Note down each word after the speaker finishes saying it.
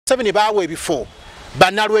Museveni bawe before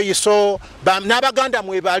Nalweyiso n'abaganda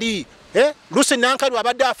mwebali Lucy Nankalu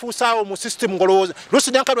abadde afuusaawo mu system ngolooza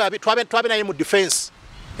Lucy Nankalu twabe naye mu defense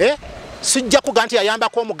sijja kuganti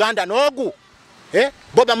yayambako omuganda n'ogu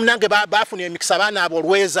boba munange bafuna emikisa baana abo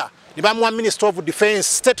olweza ne bamuwa Minister of Defense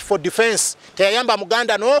State for Defense teyayamba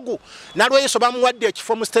muganda n'ogu Nalweyiso bamuwadde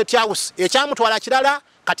ekifo mu State House ekyamutwala kirala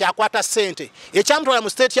kati akwata ssente ekyamutwala mu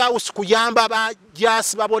State House kuyamba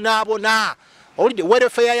bajasi babonabona olide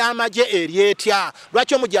welfare y'amagye eryetya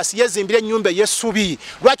lwaki omujasi yezimbira ennyumba y'essubi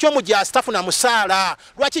lwaki omujasi tafuna musaala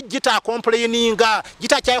lwaki Gitta complaininga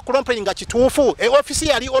Gitta kya complaininga kituufu office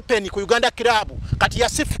yali open ku Uganda Club kati ya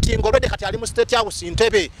shifting already kati ali mu State House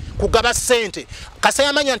Ntebe kugaba ssente kasa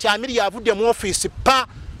yamanya nti amiri yavudde mu office pa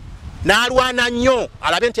n'alwana nnyo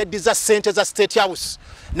alabe nti eddiza ssente za State House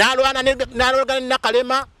n'alwana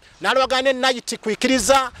Nakalema n'alwagana ne Night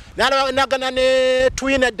kwikiriza n'alwagana ne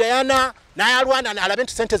Twin Diana n'alwana alabe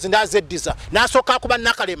nti ssente zindazeddiza n'asooka kuba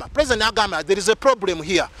Nakalema president agamba there is a problem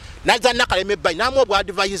here naza Nakalema ebbayi n'amuwa obwa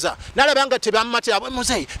advisor n'alabanga tebammatira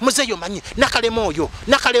muzeeyo manyi Nakalema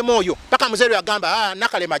oyo paka muzeeyo agamba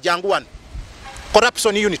Nakalema jangu wano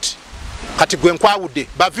corruption unit kati gwe nkwawudde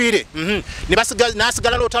baviire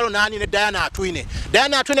n'asigala lotalo nani ne Diana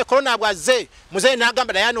atwine corona bwazze muzeeyo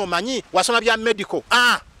n'agamba Diana omanyi wasoma bya medical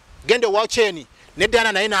gende wacheni ne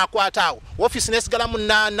Diana naye n'akwataawo office nesigala mu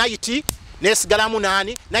Night nesigala mu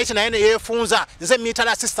nani Night naye yefunza nze military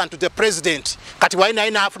assistant to the president kati wayi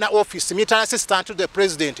naye n'afuna office military assistant to the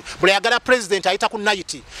president buli yagala president ayita ku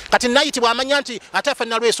Night kati Night bw'amanya nti atafa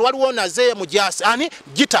Nalweyiso waliwo naze mujasi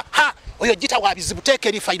Gitta oyo Gitta wabizibu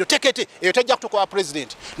teke rifairo tekete eyo tejja kutuka wa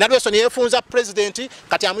president Nalweyiso ne yefunza president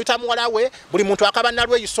kati amuyita muwala we buli muntu akaba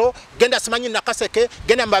Nalweyiso genda simanyi nakaseke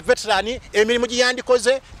genda mba veteran emirimu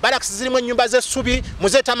giyandikoze barracks zirimu ennyumba z'essubi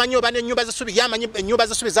muze tamanyi oba n'ennyumba z'essubi yamanyi ennyumba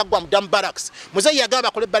z'essubi zaggwa mu dam barracks muze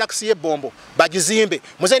yagamba kole barracks y'ebbombo bagizimbe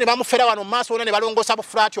muze ne bamufera wano maaso wona ne balongosa bu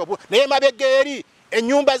flat obwo naye mabegeri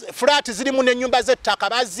ennyumba flat zirimu n'ennyumba z'ettaka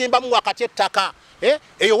bazimbamu wakati ettaka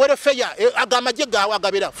eyo welfare agamajje gawa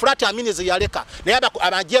agabira flat aminizi yaleka naye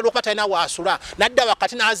abajje lokata ina wasula nadda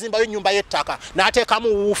wakati n'azimbayo ennyumba y'ettaka n'ateekamu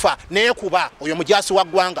wuufa neekuba oyo mujasi wa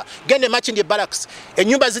ggwanga gende Makindye barracks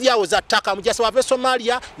ennyumba ziryawo za ttaka mujasi wave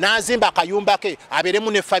Somalia n'azimba akayumba ke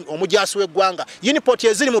aberemu ne omujasi w'eggwanga uniport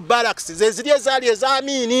eziri mu barracks ze ziri ezaali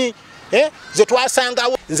ez'amini ze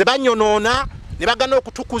twasangawo nze banyonoona ne bagana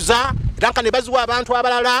okutukuza ranka ne baziwa abantu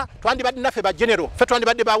abalala twandibadde naffe ba general fe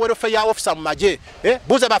twandibadde ba welfare officer mu magye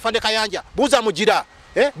buuza bafande Kayanja buuza Mugira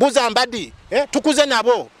buuza Mbadi tukuze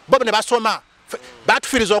nabo bobo ne basoma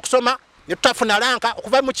batufiriza okusoma ne tutafuna ranka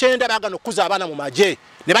okuva mu 9 bagana okukuza abaana mu magye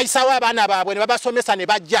ne bayisawo abaana baabwe ne babasomesa ne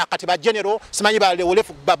bajja kati ba general simanyi ba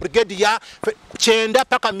lefu ba brigadier 9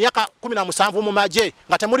 paka myaka 17 mu magye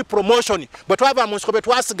nga temuli promotion bwe twava mu nskobe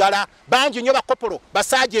twasigala banji nnyo bakopolo ba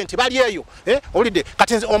sergeant bali eyo olide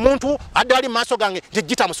kati omuntu adali maaso gange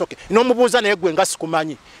Gitta musoke n'omubuuza naye gwe nga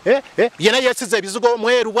sikumanyi yena yesize ebizigo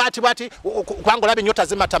mweru bwati kwangula benyota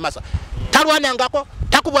zimatamasa talwanangako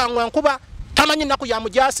takubwangwa nkuba tamanyi naku ya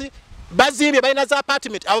mujasi bazimbye balina za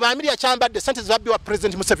apartment abo bamiri yakyambadde sente zabbiwa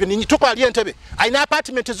president Museveni tuko ali Entebbe alina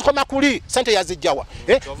apartment zikoma kuli sente yazijjawa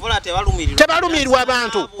tebalumirirwa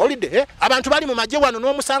abantu olide abantu bali mu magye wano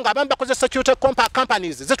n'omusanga abamu bakoze security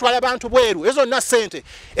companies zitwala abantu bweru ezo na sente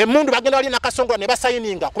emundu bagenda bali nakasongola ne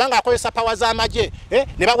basayininga kubanga akozesa power za magye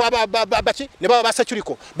ne bawa bachi ne bawa ba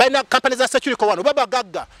security balina companies za security wano baba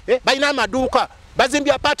gagga balina amaduuka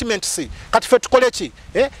bazimbi apartments kati fe tukoleki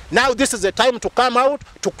now this is the time to come out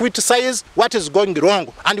to criticize what is going wrong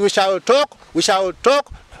and we shall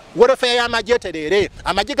talk welfare y'amagye terere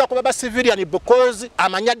amajiga kuba civilian because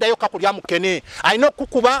amanyaddayo kakulya mukene alina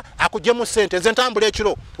kukuba akujje mu ssente nze ntambula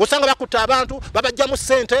ekiro osanga bakuta abantu babajja mu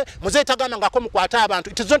ssente muze tagama ngako mukwata abantu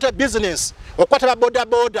it is not a business okwata ba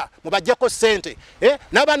boda mubajjeko ssente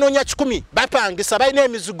n'abanoonya 10 bapangisa balina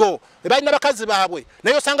emizigo balina bakazi baabwe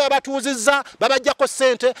naye osanga babatuuzizza babajjako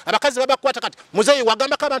ssente abakazi babakwata kati muzeeyi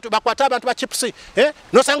wagambako abantu bakwata abantu ba chips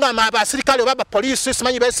nosanga abasirikale oba police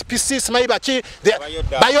simanyi ba SPC simanyi baki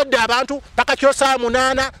bayodde abantu paka kyosa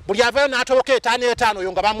 8 buli avayo n'atooka 5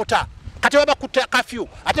 oyo nga bamuta kati babakutte kafyu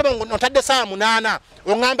ate ntadde saa 8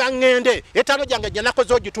 ongamba ngende 5 jange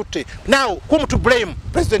janakoze ogitutte now whom to blame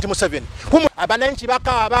President Museveni abananchi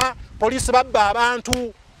bakaaba police babba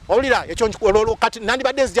abantu olira ekyo kati nandi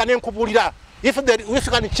badezi jane nkubulira if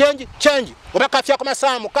can change obakafya ku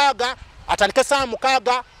masaa 6 atandike saa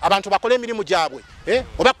 6 abantu bakole emirimu gyabwe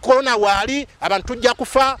oba corona wali abantu tujja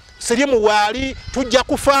kufa sirimu wali tujja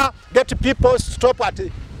kufa let people stop at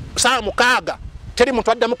saa 6 teri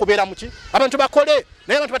muntu addamu kubeera muki abantu bakole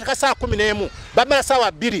naye abantu bataka saa 11 bamala sawa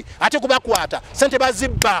 2 ate kubakwata ssente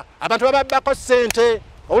bazibba abantu bababbako ssente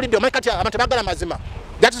owulidde omanyi kati abantu bagala mazima.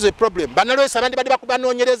 That is a problem. Banalweyiso abandi badde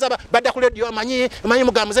bakubanoonyereza badda ku radio amanyi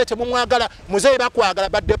mugamba muzeeyi temumwagala muzeeyi bakwagala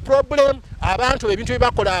but the problem abantu ebintu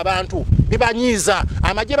bibakola abantu bibanyiiza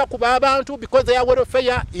amagye bakuba abantu because their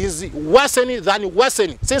welfare is worsening than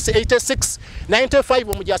worsening since 86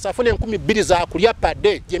 95 omujasa afune 1200 za kulya per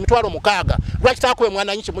day je mitwalo 6 lwaki takuwe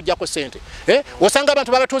mwana nyinki mujjako ssente osanga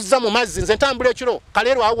abantu babatuziza mu mazzi nze ntambula ekiro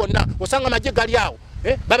kaleero awo wonna osanga amagye gali awo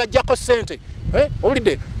babajjako ssente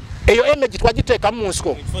owulidde eyo image twagiteeka mu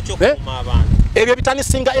nsiko ebyo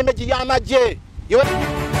bitanisinga image y'amagye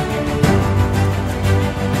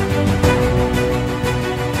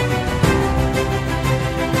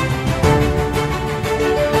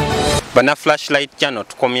Bana flashlight channel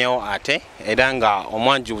tukomyewo ate era nga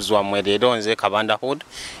omwanjuzi wammwe leero nze Kabanda Hood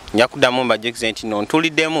njakudamu mbajjukirize nti nno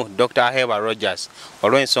ntuliddemu Dr. Heba Rogers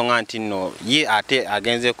olw'ensonga nti nno ye ate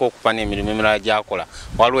agenzeko okupa n'emirimu emirala gy'akola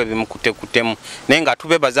waliwo ebimukuttekutemu naye nga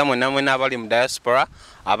tubeebaza mwenna abali mu diaspora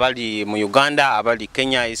abali mu Uganda abali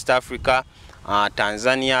Kenya East Africa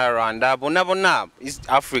Tanzania Rwanda bonna East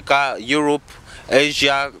Africa Europe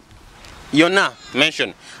Asia yonna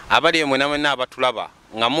mention abali mwenna abatulaba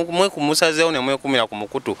nga mwe kumusazeewo ne mwekumira ku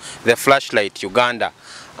mukutu the flashlight Uganda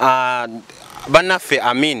banaffe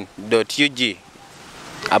amin.ug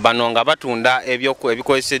abano nga batunda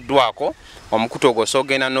ebikoleseddwako omukutu ogwo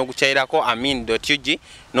sogenda n'ogukyayirako amin.ug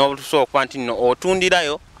n'obutusobola okuba nti nno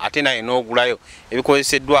otundirayo ate naye n'ogulayo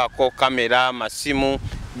ebikoleseddwako kamera masimu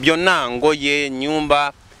byonna ngoye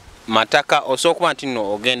nyumba mataka osobola okuba nti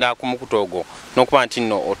nno ogenda ku mukutu ogwo n'okuba nti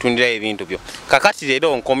nno otundirayo ebintu byo kakati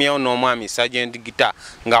leero nkomyewo n'omwami Sergeant Gitta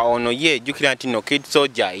nga ono ye jjukira nti nno Kid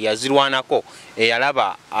Soldier yazirwanako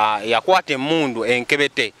eyalaba yakwata emmundu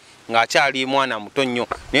enkebete ng'akyali mwana muto nnyo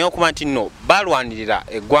naye okuba nti nno balwanirira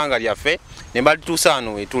eggwanga lyaffe ne balituusa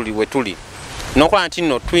wano wetuli n'okuba nti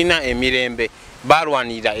nno tulina emirembe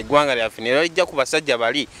balwanirira eggwanga lyaffe ne balijja ku basajja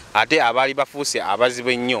bali ate abaali bafuuse abazibu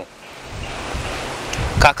ennyo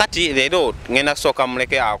kakati leero ngenda kusooka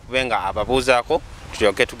muleke akubenga ababuuzaako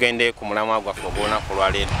tulyoke tugende ku mulamwa gwaffe ogw'olunaku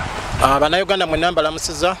olwaleero. Bannayuganda mwenna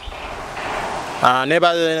mbalamusiza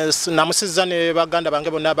namusiza ne baganda bange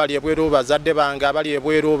bonna abali ebweru bazadde bange abali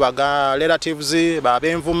ebweru baga relatives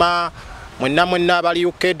babenvuma mwenna abali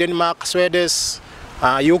UK Denmark Sweden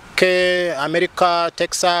UK America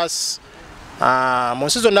Texas mu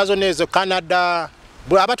nsi zonna zonna ezo Canada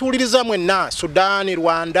abatuuliriza mwenna Sudan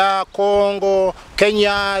Rwanda Congo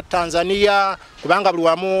Kenya Tanzania kubanga buli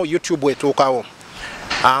wamu YouTube etuukawo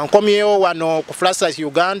nkomyewo wano ku Flashlight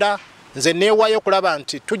Uganda nze neewayo kulaba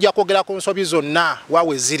nti tujja kwogera ku nsobi zonna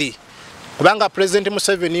waawe ziri kubanga President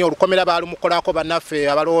Museveni olukomera baalumukolako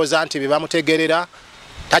bannaffe abalowooza nti bebamutegerera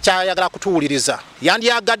takyayagala kutuwuliriza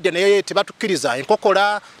yandyagadde naye tebatukkiriza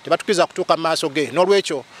enkokola tebatukkiriza kutuuka mu maaso ge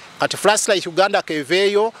n'olwekyo kati Flashlight Uganda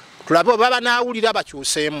keveeyo tulabe baba naawulira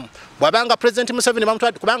bakyuseemu bwabanga President Museveni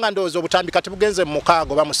bamutwala kubanga ndowooza obutambi kati bugenze mu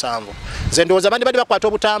 6 oba 7 nze ndowooza bandi badde bakwata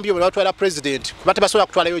obutambi obwo batwala President kuba tebasobola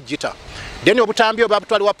kutwalayo Gitta then obutambi obwo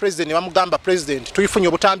babutwala wa President bamugamba President tuyifunye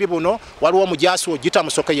obutambi buno waliwo omujaasi Gitta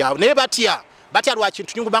musoke yaabwe naye batya lwa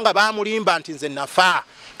kintu nyungu banga bamulimba nti nze nafa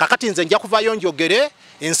kakati nze nja kuvayo njogere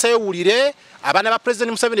ensewulire abana ba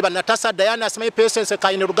President Museveni banatasa Diana asimaye patience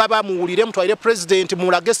kayine rugaba muwulire mutwaire President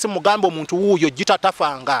mulagesi mugambo omuntu wuuyo Gitta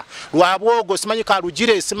tafanga lwabwogo simanyi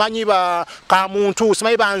kalugire simanyi ba ka muntu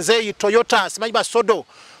simanyi banzeyi Toyota simanyi ba Sodo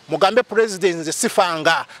mugambe President nze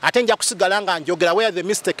sifanga ate nja kusigala nga njogera where the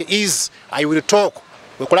mistake is I will talk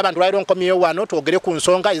wekulaba ndwairo nkomyewo wano twogere ku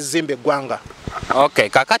nsonga ezimbe eggwanga. Okay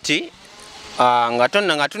kakati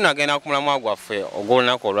nga tunagenda ku mulamwa gwaffe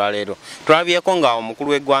ogw'olunaku olwaleero tulabyeko nga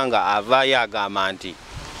omukulu w'eggwanga avaayo agamba nti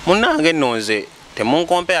munnange nno nze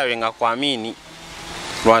temunkompeyarenga ku Amini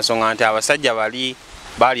lwansonga nti abasajja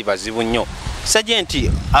baali bazibu nnyo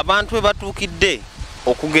Sergeant abantu we batuukidde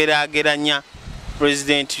okugeraageranya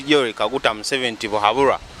President Yoweri Kaguta Museveni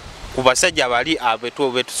buhabulwa ku basajja bali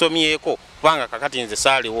betusomyeko kubanga kakati nze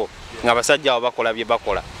saaliwo nga basajja abo bakola bye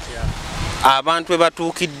bakola abantu we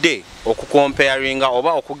batuukidde okukompeyaringa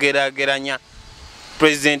oba okugeraageranya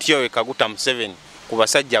President Yoweri Kaguta Museveni ku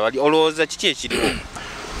basajja bali olowooza kiki ekiriwo?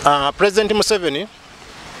 President Museveni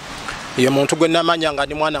ye muntu gwe namanya nga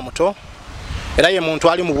ndi mwana muto era ye muntu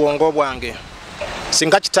ali mu bwongo bwange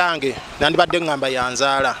singa kitange nandibadde ngamba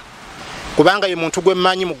yanzaala kubanga ye muntu gwe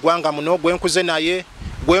mmanyi mu ggwanga muno gwe nkuze naye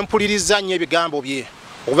gwe mpuliriza nnyo ebigambo bye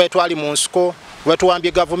okuva twali mu nsiko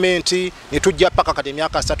wetuwambye gavumenti ne tujja paka kati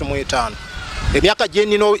emyaka 35 emyaka gye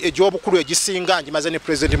nnino egy'obukulu egisinga ngimaze ne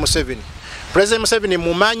President Museveni President Museveni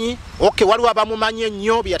mumanyi okay waliwo abamumanyi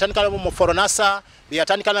ennyo byatandika nabo mu Foronasa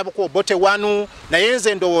byatandika nabo ku Obote wanu naye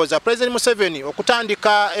nze ndowooza President Museveni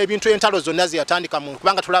okutandika ebintu entalo zonna ziyatandika mu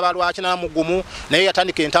kubanga tulaba lwaki na mugumu naye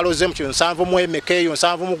yatandika entalo ze mu 7 mu emeke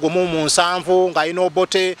 7 mugumu mu 7 ng'alina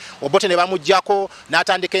Obote ne bamujjako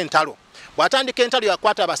n'atandika entalo bw'atandika entalo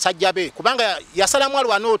yakwata abasajja be kubanga yasalamu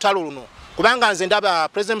alwana olutalo luno kubanga nze ndaba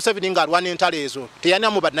President Museveni ng'alwana entalo ezo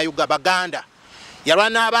teyalina mu bannayuga Baganda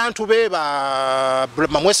yalwana abantu be ba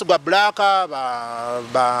Mwesigwa Black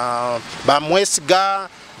ba Mwesigwa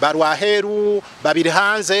barwaheru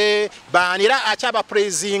babirihanze banira achaba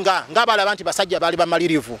praising ngabala bantu basajja bali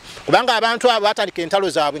bamalirivu kubanga abantu abo batandika entalo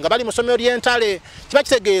zaabwe nga bali musomero lyentale kiba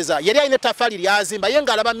kitegeeza yali ayine tafali lyazimba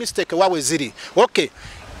yenga alaba mistake wawe ziri okay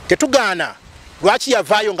tetugana lwaki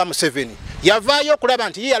yavaayo nga Museveni yavaayo kulaba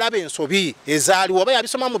nti yalaba ensobi ezaali oba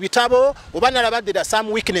yabisoma mu bitabo oba nalabadde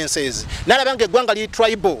some weaknesses nalabanga eggwanga li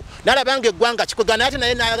tribal nalabanga eggwanga kikugana ate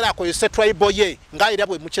naye nayagala akozese tribal ye ng'era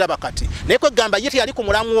bwe mukiraba kati naye kwegamba ye yali ku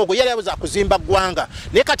mulamu ogwo yali abuza kuzimba ggwanga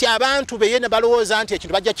naye kati abantu be yene balowooza nti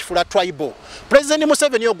ekintu bajja kifula tribal President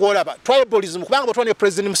Museveni ogwolaba tribalism kubanga bw'otone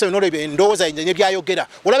President Museveni olebe endowooza yenye byayogera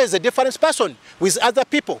olaba is a different person with other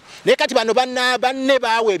people naye kati bano banne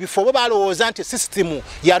baawe ebifo bo balowooza nti system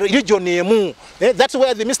ya region that's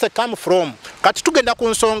where the mistake come from kati tugenda ku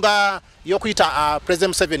nsonga yokuyita President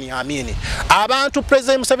Museveni amini abantu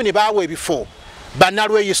President Museveni bawe before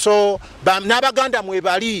banalweyiso n'abaganda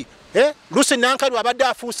mwebali Lucy Nankalu abadde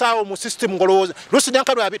afuusaawo mu system ngolooza Lucy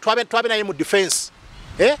Nankalu twabe naye mu defense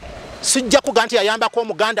sijja kuganti yayambako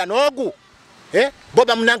omuganda n'ogu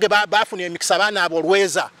boba munange bafuna emikisa baana abo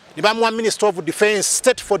olweza nibamuwa Minister of Defense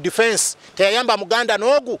State for Defense teyayamba muganda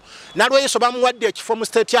n'ogu Nalweyiso bamuwadde ekifo mu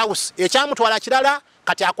State House ekyamutwala kirala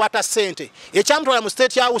kati akwata ssente ekyamutwala mu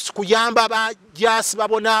State House kuyamba bajasi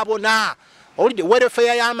babonabona olide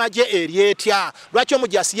welfare y'amagye eryetya lwaki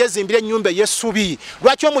omujasi yezimbira ennyumba ey'essubi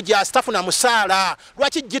lwaki omujasi tafuna musaala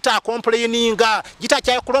lwaki Gitta complaininga Gitta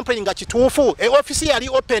kya complaininga kituufu office yali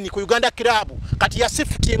open ku Uganda Club kati ya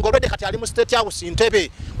shifting olwede kati ali mu State House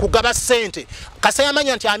Ntebe kugaba ssente kasa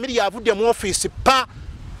yamanya nti amiri yavudde mu office pa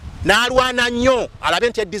n'alwana nnyo alabe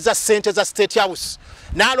nti eddiza ssente za State House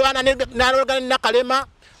n'alwana Nakalema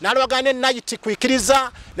n'alwana ne Night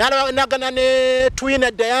kwikiriza n'alwana ne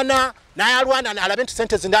Twin Diana n'alwana alabe nti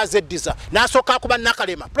ssente zindazeddiza n'asooka kuba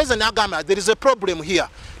Nakalema President agamba there is a problem here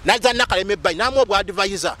naza Nakalema ebbayi n'amuwa bwa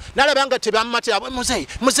advisor n'alabanga tebammatira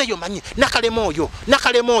muzeeyo manyi Nakalema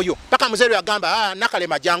oyo paka muzeeyo agamba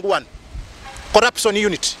Nakalema jangu wano corruption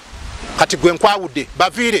unit kati gwe nkwawudde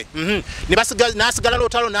baviire nasigala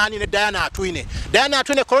lotalo nani ne Diana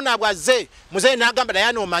Atwine corona bwaze muzeeyo n'agamba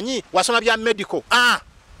Diana omanyi wasoma bya medical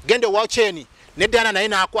gende wacheni ne Diana naye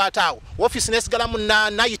n'akwataawo office nesigala mu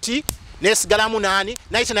Night nesigala mu nani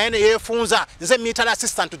Night naye yefunza nze military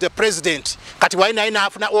assistant to the president kati wayi naye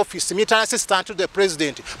n'afuna office military assistant to the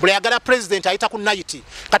president buli yagala president ayita ku Night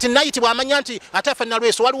kati Night bw'amanya nti atafa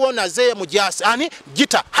Nalweyiso waliwo naze mujasi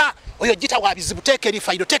Gitta oyo Gitta wabizibu teke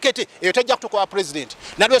lifairo tekete eyo tejja kutuka wa president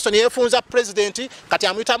Nalweyiso ne yefunza president kati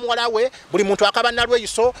amuyita muwala we buli muntu akaba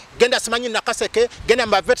Nalweyiso genda simanyi nakaseke genda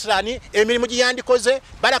mu veteran emirimu giyandikoze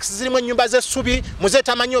barracks zirimu ennyumba z'essubi muze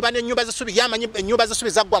tamanyi oba n'ennyumba z'essubi yamanyi ennyumba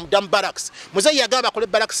z'essubi zaggwa mu dam barracks muze yagaba bakole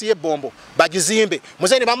barracks y'ebbombo bagizimbe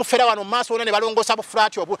muze ne bamufera wano maaso wona ne balongosa bu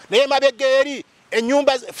flat obwo naye mabegeri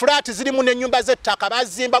ennyumba flat zirimu n'ennyumba z'ettaka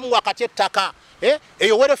bazimbamu wakati ettaka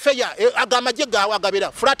eyo welfare agamajje gawa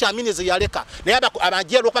agabira flat aminize yaleka naye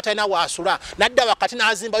abajje lokata ina wasula nadda wakati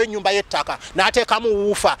n'azimbayo ennyumba y'ettaka n'ateekamu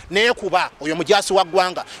wuufa neekuba oyo mujasi wa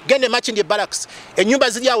ggwanga gende Makindye barracks ennyumba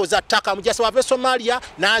ziryawo za ttaka mujasi wave Somalia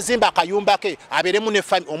n'azimba akayumba ke aberemu ne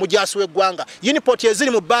omujasi w'eggwanga uniport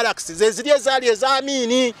eziri mu barracks ze ziri ezaali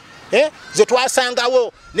ez'amini ze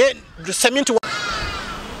twasangawo ne cement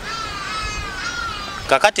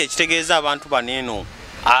kakati ekitegeeza abantu baneeno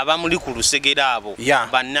abamuli ku lusegera abo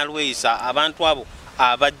bannalweyiso abantu abo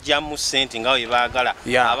abajja mu ssente nga bwe baagala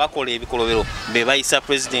abakola ebikolobero be bayisa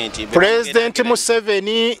President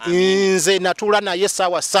Museveni nze natuula naye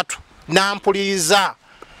essaawa 3 nampuliriza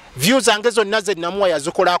view zange zonna ze namuwa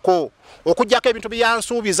yazikolako okujjako ebintu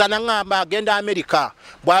byansuubiza naŋŋamba agenda Amerika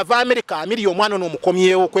bw'ava Amerika amiri omwana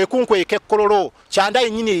n'omukomyewo kwekunkweka ekkololo kyanda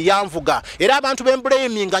yennyini yanvuga era abantu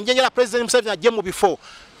bemblaminga njenjera President Museveni ajje mu bifo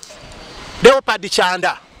Leopard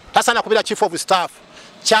Kyanda tasana kubira chief of staff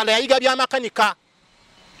Kyanda yayiga byamakanika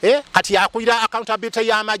kati yakulira accountability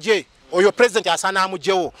y'amagye oyo president asana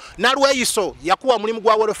amugyewo Nalweyiso yakuwa mulimu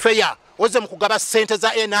gwa welfare oze mukugaba ssente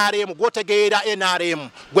za NRM gwotegeera NRM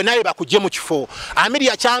gwe naye bakujje mu kifo amiri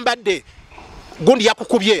yakyambadde gundi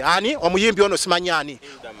yakukubye omuyimbi ono simanyani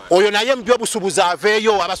oyo naye mu byobusubuzi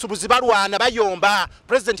aveeyo abasubuzi balwana bayomba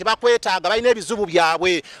president bakwetaaga balina ebizubu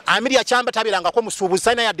byabwe Amiria Kyamba tabirangako musubuzi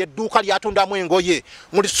sayina yadde edduuka lyatundamu engoye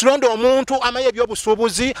mulisironda omuntu amaye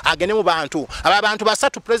ebyobusubuzi agende mu bantu abo abantu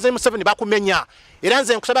basatu president Museveni bakumenya era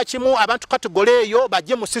nze nkusaba kimu abantu kategole eyo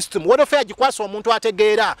bajje mu system welfare gikwasa omuntu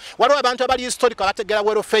ategeera waliwo abantu abali historical bategeera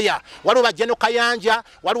welfare waliwo bajjeno Kayanja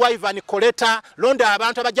waliwo Ivan Koleta londa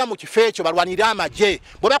abantu abajja mu kifo ekyo balwanira amagye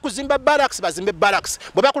bwe bakuzimba barracks bazimbe barracks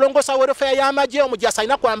bwe bakulongosa welfare y'amagye omujasa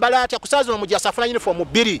alina kwambala atya kusaaza omujasa afuna uniform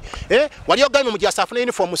 2 waliyo gami omujasa afuna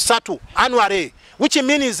uniform 3 annually which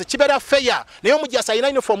means kibera fair naye omujasa alina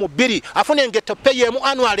uniform 2 afuna engeto pay mu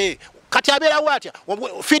annually kati abera watya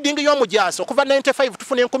feeding y'omujasa okuva 95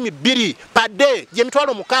 tufune 12 per day je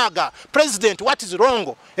mitwalo mukaga president what is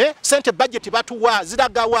wrong ssente budget batuwa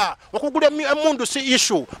ziragawa okugula emundu si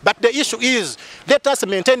issue but the issue is let us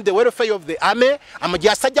maintain the welfare of the army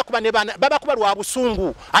amujasa ajja kuba ne baba kuba lwa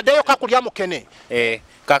busungu adayo kakulya mukene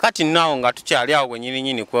kakati nawo nga tukyali awo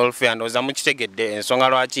nyini ku welfare ndoza mukitegedde ensonga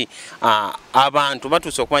lwaki abantu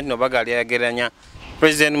batuuse okuba nti bagali yageranya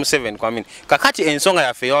President Museveni kwamini kakati ensonga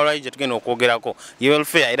ya feyora ije tugenda okwogerako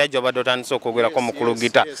welfare era joba dotandise okwogerako mukulu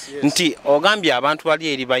Gitta nti ogambye abantu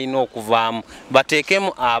bali eri balina okuvaamu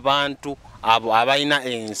bateekemu abantu abo abalina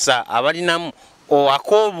ensa abalinamu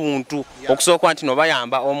akobuntu okusooka nti no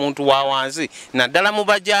bayamba omuntu wa wansi naddala mu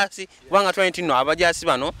bajasi kubanga twenti no abajasi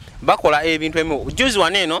bano bakola ebintu emu juzi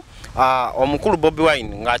waneeno omukulu Bobi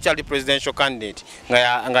Wine ng'akyali presidential candidate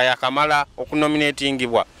nga yakamala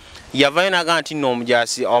okunominatingibwa yavaina ganti no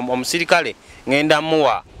omujasi omusirikale ngenda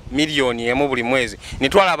muwa miliyoni emu buli mwezi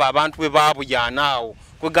nitwalaba abantu be babujanaawo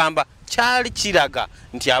kwegamba kyali kiraga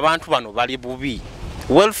nti abantu bano bali bubi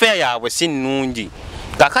welfare yaabwe si nnungi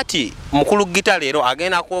kakati mukulu Gitta leero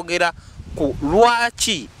agenda kwogera ku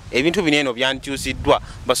lwaki ebintu bineno byankyusiddwa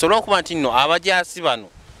basobola okuba nti nno abajasi bano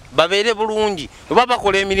babeere bulungi bwe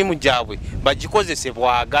bakola emirimu gyabwe bagikozese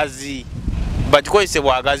bwagazi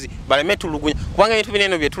baleme tulugunya kubanga ebintu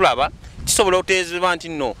bineno bye tulaba kisobola okuteezebwa nti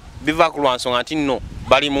nno biva ku lwansonga nti nno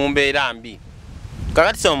bali mu mbeera mbi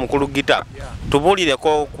kakati sema mukulu Gitta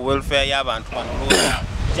tubuulireko ku welfare y'abantu bano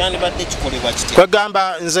kyandibadde kikolebwa kitya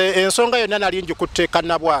kwegamba nze ensonga yonna nali njikutte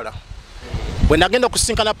Nabwala bwe nagenda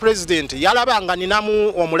okusinkana president yalabanga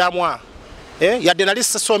ninamu omulamwa yadde nali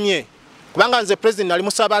sisomye kubanga nze president nali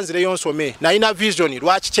musaba nzireyo nsome nalina vision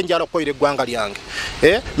lwaki kyenjala okukoyera eggwanga lyange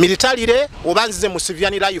militarire oba nzize mu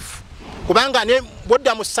civilian life kubanga ne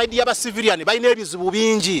bodda mu side y'aba civilian balina ebizibu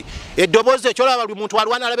bingi eddobozi ekyolaba buli muntu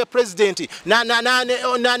walwana alabe president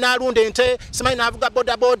nalunda ente simanyi navuga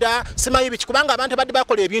boda simanyi biki kubanga abantu badde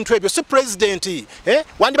bakola ebintu ebyo si president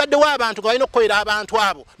wandibaddewo abantu balina okukoyera abantu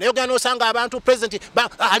abo naye ogenda nosanga abantu president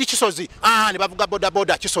ali kisozi ne bavuga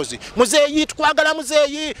boda kisozi muzeeyi tukwagala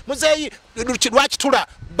muzeeyi lwaki tula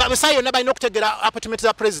bamusayo yonna balina okutegera appointment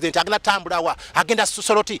za president agenda tambulawa agenda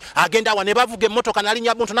Soroti agenda wa ne bavuga emmotoka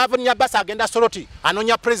nalinya muntu navunya basa agenda Soroti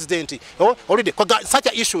anonya president already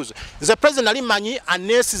such issues the president ali manyi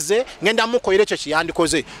anesize ngenda mukoyere ekyo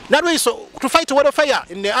kiyandikoze Nalweyiso to fight welfare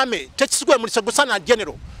in the army tekisigwe mulise gusana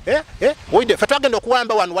general oide fatwagenda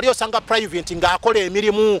okuwamba wanu wali osanga private nga akola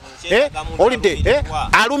emirimu already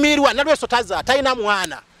alumirwa Nalweyiso taina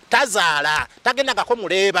mwana tazaala tagenda gako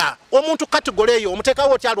muleba omuntu kategole eyo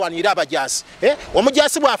omutekawo kyalwanira abajasi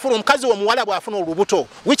omujasi bwafuna omukazi omuwala bwafuna olubuto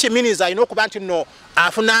which means ayina okuba nti nno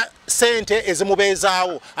afuna ssente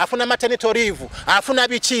ezimubeezaawo afuna maternity leave afuna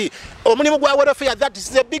biki omulimu gwa welfare that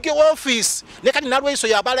is a big office ne kati Nalweyiso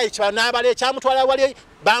yabala n'abala ekyamutwala wali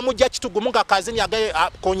bamujja kitugumu nga kazini agaye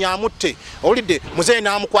konyamutte olidde muzeeyi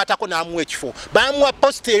n'amukwatako n'amuwa ekifo bamuwa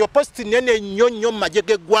post eyo post nene nnyo mu magye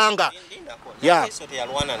g'eggwanga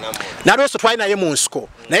Nalweyiso twalina ye mu nsiko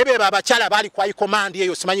naye beba abakyala bali kwa command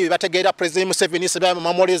eyo simanyi bategeera president Museveni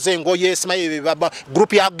mamoleze engoye simanyi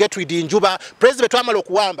group ya Get Rid Njuba president twamala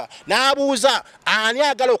okuwamba n'abuuza ani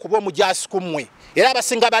agala okuba omujasi kumwe era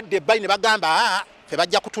abasinga badde ebbali ne bagamba fe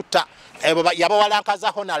bajja kututta yabawalankaza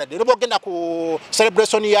honalale lero bogenda ku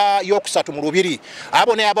celebration y'okusatu mu Lubiri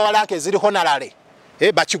abo ne yabawalanka eziri honalale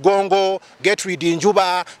bakigongo Get Rid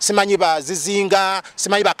Njuba simanyi bazizinga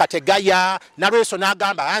simanyi bakategaya Nalweyiso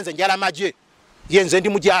n'agamba anze njala maje yenze ndi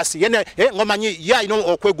mujasi yene ngomanyi ya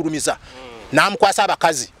ino okwegulumiza namukwasa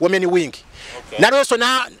abakazi women wing Nalweyiso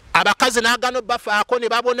abakazi n'agano bafaako ne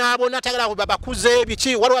babona tagala babakuze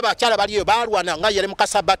biki waliwo abakyala baliyo balwana nga yere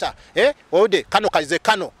mukasabata ode kano kaze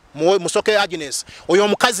kano musoke Agnes oyo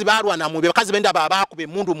omukazi balwana mu bakazi benda babakube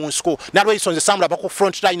mundu mu nsiko Nalweyiso nze samula bako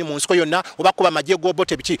front line mu nsiko yonna obakuba majje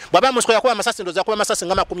gobote biki baba mu nsiko yakuba masasi ndoza kuba masasi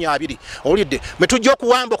ngama 12 olidde metujjo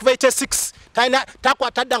kuwamba okuva 86 taina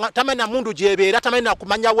takwa tadanga tamana mundu jebera tamana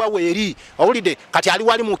kumanya waweri olidde kati ali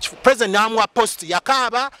wali mu president namwa post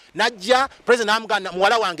yakaba najja president namugana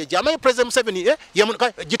muwala wange jama president Museveni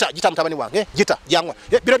Gitta mutabani wange Gitta jangwa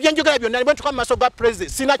biro byenjogera byonna nibwe tukama maso ga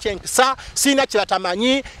president sina kyenkisa sina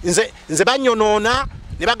kiratamanyi nze banyonona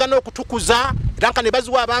ne bagana okutukuza ranka ne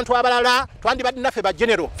baziwa abantu abalala twandi badde nafe ba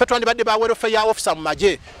general fe twandi badde ba welfare officer mu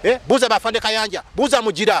maje buza bafande kayanja buza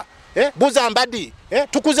mugira buza mbadi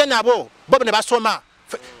tukuze nabo bobo ne basoma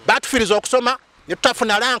batufiriza okusoma ne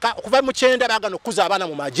tutafuna ranka okuva mu kyenda bagana okukuza abana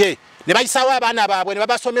mu maje ne bayisawa abana baabwe ne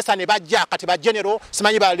babasomesa ne bajja kati ba general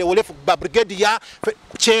simanyi ba leolefu ba brigadier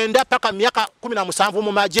kyenda paka myaka 17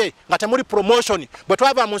 mu maje ngate muri promotion bwe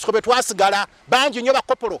twava mu nsiko betwasigala banji nyo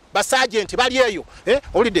bakopolo ba sergeant bali eyo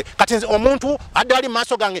olide kati omuntu adali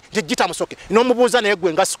maso gange Gitta musoke no mubuza ne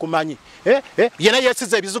gwe ngasikumanyi yena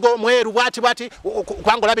yesize ebizigo mweru bwati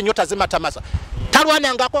kwangola benyota zimatamasa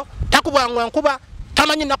talwana ngako takubwangwa nkuba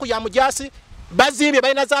tamanyi naku ya mujasi bazimbe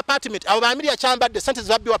bayina za apartment abo bamiri ya chambadde sente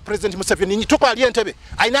zabbi wa president Museveni tuko ali entebe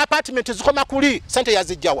aina apartment zikoma kuli sente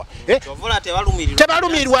yazijjawa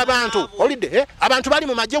tebalumirwa abantu olide abantu bali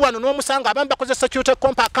mu maje wano no musanga abamba koze security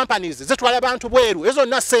companies zetwala abantu bweru ezo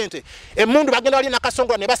na sente emundu bagenda ali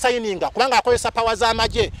nakasongola ne basayininga kubanga akoyesa power za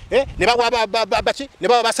maje ne bawa bachi ne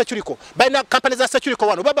bawa ba security bayina companies za security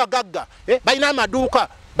wano baba gagga bayina amaduka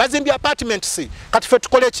bazimbi apartments kati fe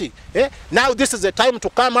tukolechi now this is the time to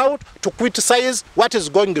come out to criticize what is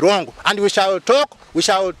going wrong and we shall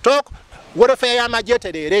talk welfare ya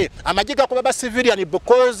majeterere amajiga kubaba civilian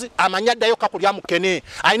because amanyadda yo kakulya mukene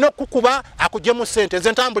aino kukuba akuje mu sente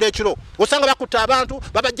zentambule ekiro osanga bakuta abantu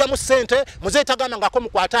babajja mu sente muzetagamba ngako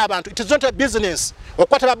mukwata abantu it is not a business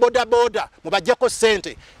okwata ba boda mubajjeko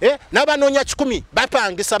sente nabanonya 10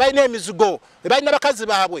 bapangisa bayina emizigo bayina bakazi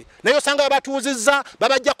baabwe nayo sanga batuuzizza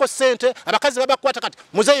babajjako sente abakazi babakwata kati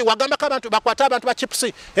muzeyi wagamba ka abantu bakwata abantu ba chips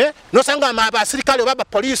no sanga abasirikale baba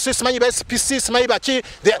police simanyi ba SPC simanyi bachi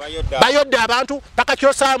bayodda abantu paka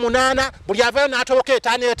kyosa 8 buli avayo n'atoke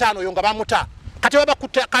 5 yonga bamuta kati baba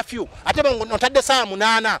kuta kafyu ate ntadde saa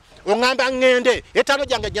 8 ongamba ngende 5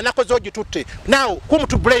 jange janako zoji tutte now whom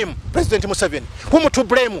to blame president Museveni whom to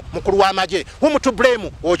blame mukuru wa maje whom to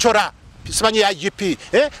blame ochora simanyi ya IGP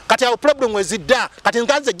kati ya problem wezidda kati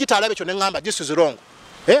nganze Gitta alabe kyo ngamba this is wrong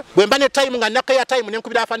bwembane time nga nakaya time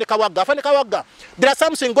nenkubira afane kawagga there is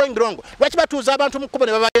something going wrong lwaki batuuza abantu mukubo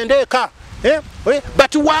ne babagendeka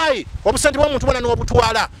but why obusente bwa muntu bwana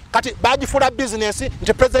n'obutwala kati bagifula business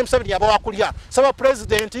nti president Museveni yabawa kulya saba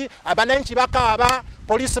president abananchi bakaba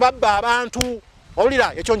police babba abantu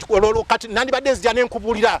olira ekyo nkololo kati nandi badezi jane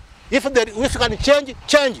nkubulira if can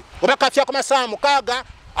change obakafya kwa masaa mukaga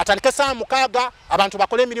atandike saa mukaga abantu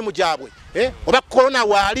bakole emirimu gyabwe oba corona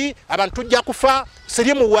wali abantu tujja kufa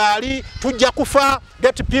sirimu wali tujja kufa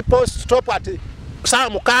let people stop at saa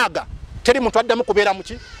mukaga teri muntu addamu kubeera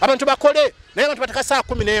muki abantu bakole naye abantu bataka saa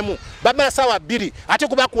 11 bamala saa 2 ate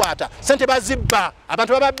kubakwata sente bazibba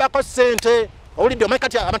abantu babako sente olidde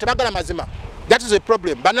omakati abantu bagala mazima that is a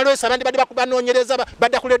problem Banalweyiso abandi badi bakubanonyereza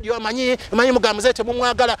badda ku radio manyi mugamuze te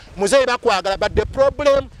mumwagala muzeyi bakwagala but the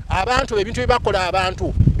problem abantu ebintu bibakola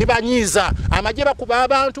abantu bibanyiza amaje bakuba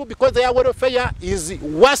abantu because their welfare is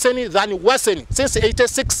worsening since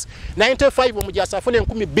 95 omujasa afune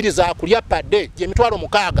 12 za kulya per day je mitwalo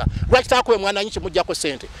mukaga lwaki takwe mwana nyinyi mujjako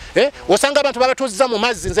sente osanga abantu babatuziza mu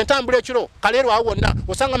mazzi nze ntambula ekiro kalero awo wonna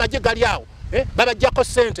osanga amaje gali awo babajjako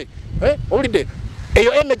sente olide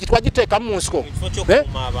eyo image twagiteeka mu nsiko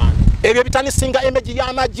ebyo bitanisinga image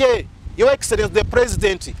ya maje your excellence the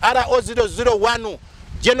president RO001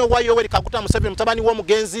 General Yoweri Kaguta Museveni mutabani wo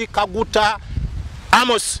mugenzi Kaguta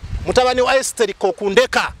Amos mutabani wa Esther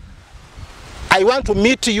Kokundeka I want to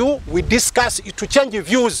meet you we discuss to change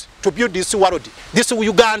views to build this world this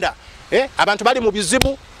Uganda abantu bali mu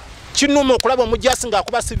bizibu kinumo okulaba omujasi nga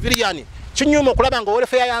akuba civilian kinyumo okulaba nga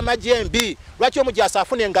welfare ya majembi lwaki omujasa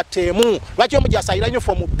afune ngatemu lwaki omujasa ayira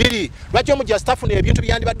uniform 2 lwaki omujasa afune ebintu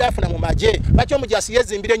byandi badafuna mu maje lwaki omujasa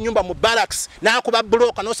yezimbire nyumba mu barracks na akuba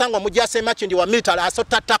bloka no sanga omujasa emachindi wa military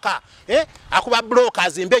asotataka akuba bloka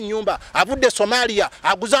azimbe nyumba avudde Somalia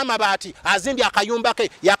aguza amabati azimbi akayumba ke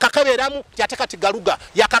yakakaberamu kyateka tigaluga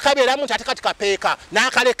yakakaberamu kyateka tikapeeka na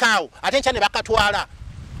akalekaawo atencha ne bakatwala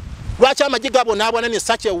lwaki amajigabo nabona ni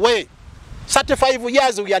such a way 35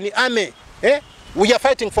 years we are in army we are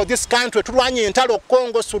fighting for this country. Tulwanye entalo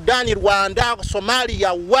Congo, Sudan, Rwanda,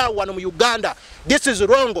 Somalia, wano mu Uganda. This is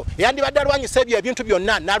wrong. Yandi badalwanye sebya ebintu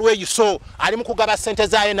byonna Nalweyiso ali mu kugaba ssente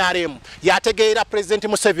za NRM. Yategeera President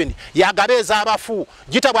Museveni. Yagabeza abafu.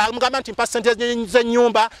 Gitta bwamugamba nti mpa ssente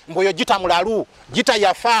z'ennyumba mboyo Gitta mulalu. Gitta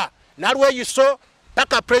yafa. Nalweyiso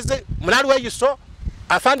paka President Nalweyiso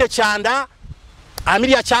afande Chanda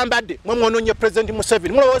Amiria Chambadde mwe mwononye President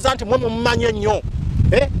Museveni. Mulowooza nti mwe mumanye nnyo.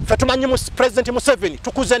 Fatumanyi President Museveni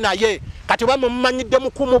tukuze naye kati wa mumanyidde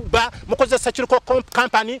mukumubba mukozesa kiriko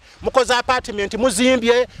company mukoza apartment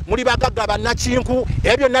muzimbye muli bagagga bannakinku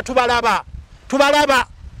ebyo natubalaba tubalaba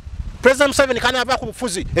President Museveni kana ava ku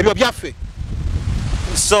bufuzi ebyo byaffe.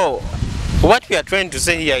 So what we are trying to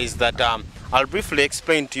say here is that I'll briefly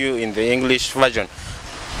explain to you in the English version.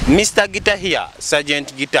 Mr. Gitta here,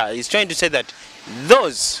 Sergeant Gitta, is trying to say that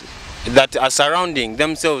those that are surrounding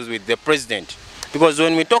themselves with the president, because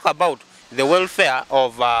when we talk about the welfare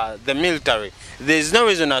of the military, there is no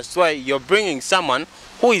reason as to why you're bringing someone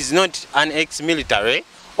who is not an ex-military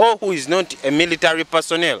or who is not a military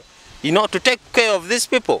personnel, you know, to take care of these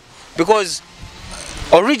people. Because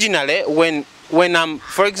originally, when I'm,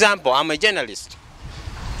 for example, I'm a journalist,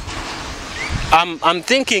 I'm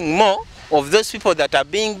thinking more of those people that are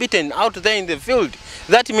being beaten out there in the field.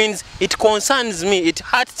 That means it concerns me, it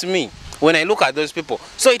hurts me when I look at those people.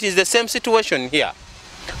 So it is the same situation here.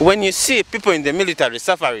 When you see people in the military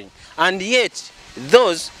suffering, and yet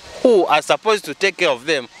those who are supposed to take care of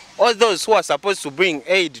them, or those who are supposed to bring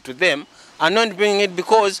aid to them, are not bringing it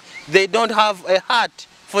because they don't have a heart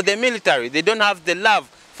for the military. They don't have the love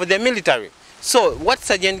for the military. So what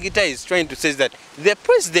Sergeant Gitta is trying to say is that the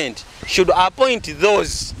president should appoint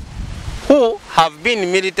those who have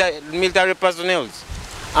been military personnel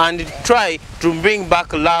and try to bring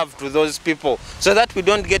back love to those people so that we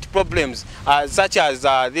don't get problems such as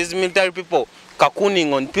these military people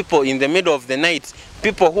cocooning on people in the middle of the night,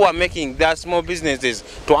 people who are making their small businesses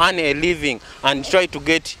to earn a living and try to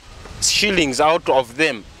get shillings out of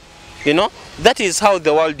them. You know, that is how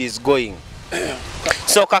the world is going.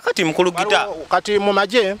 So kakati mkulu Gitta kati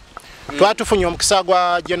mumaje twatufunye omukisa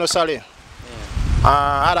gwa genocide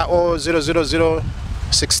RO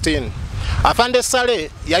 00016 afande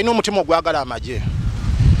Sale yalina omutima ogwagala amaje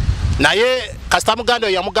naye kasita muganda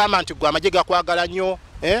yamugamba nti gwa amaje gakwagala nnyo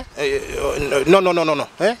no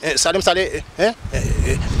Salim Sale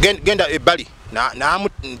genda ebbali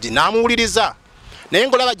namuwuliriza naye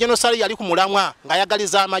ngolaba genocide yali ku mulamwa nga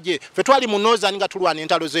yagaliza amaje fe twali munoza nga tulwana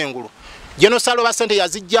entalo z'engulu genocide basente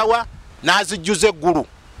yazijjawa nazijjuza eggulu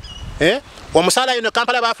omusala yino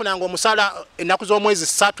Kampala bafunanga omusala ennaku z'omwezi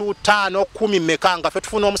 3, 5, 10 mekanga fe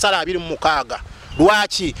tufuna omusala 26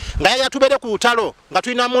 lwaki nga yatubere ku lutalo nga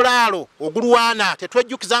tulina mulaalo ogulwana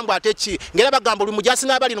tetwejjukiza mbu ate ki ngera bagamba oli mujasi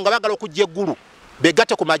n'abalino nga bagala okujja eggulu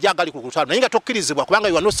begatte ku majja agali ku lutalo naye nga tokkirizibwa kubanga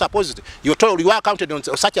you are not supposed you are accounted on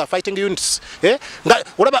such a fighting units nga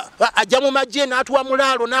olaba ajja mu majje n'atuwa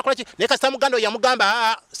mulaalo n'akola ki naye kasita muganda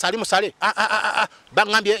yamugamba Salimu Sale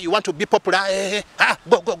bangambye you want to be popular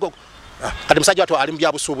go kati musajja watu ali mu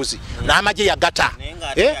byabusuubuzi n'amagye yagata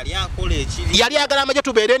yali agala amagye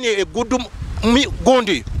tubeere ni eguddu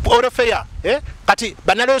gundi welfare kati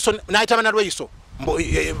Nalweyiso n'ayita Nalweyiso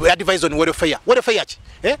advise on welfare ki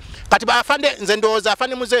kati bafande nze ndowooza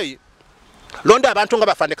afande muzeeyi londa abantu nga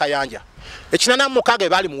bafande Kayanja ekinana mukaaga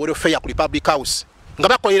bali mu welfare ku Republic House nga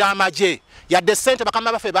bakolera amagye yadde ssente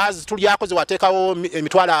bakama bafe bazi tulyako ze wateekawo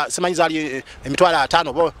emitwala simanyi zaali emitwala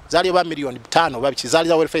 5 bo zaali ba million 5 babiki zaali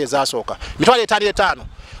za welfare zasooka emitwala 5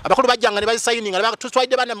 abakulu bajjanga ne bazisayininga ne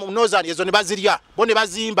batutwaidde bana mu Northern ezo ne bazirya bo ne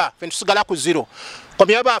bazimba fe tusigala ku zero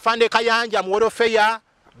komye bafande Kayanja mu welfare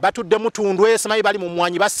batudde mutundwe simanyi bali mu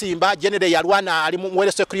mwanyi basimba general yalwana ali mu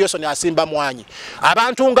welfare creation asimba mwanyi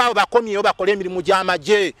abantu ngabo bakomyeyo bakola emirimu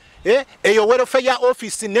gy'amagye eyo welfare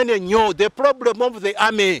office nene nnyo. The problem of the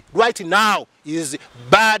army right now is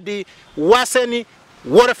bad worsening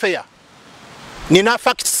welfare. Nina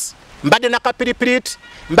facts mbadde nakapiripirit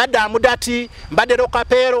mbadde amudati mbadde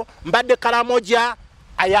lokapero mbadde kalamoja.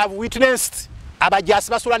 I have witnessed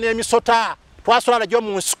abajasi basula n'emisota twasula najjo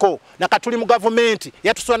mu nsiko nakatuli mu government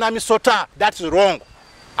yatusula n'emisota. That is wrong.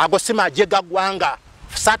 Agosima jega gwanga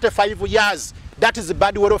 35 years. That is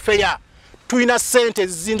bad welfare. Tuina ssente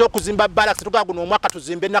zindo kuzimba barracks tugago no mwaka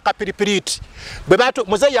tuzimbe nakapiripiriti bebatu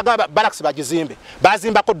muzeyi yagaba barracks bagizimbe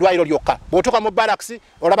bazimba ko dwairo lyokka botoka mu barracks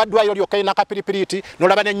olaba dwairo lyokka nakapiripiriti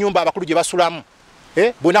nolaba ne nyumba abakulu gye basulamu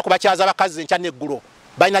bonna kubakyaza bakazi nkyane eggulo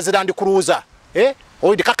balina zirandi cruiser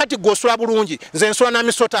oyidi kakati gosula bulungi nze nsula na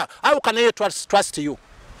misota. How can I trust you?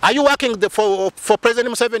 Are you working for President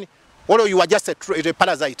Museveni? or you are just a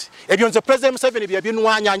parasite. Ebyo nze President Museveni bye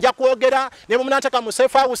binwanya nja kwogera ne munataka mu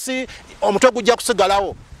safe house omutwe gujja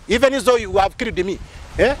kusigalawo even though you have killed me.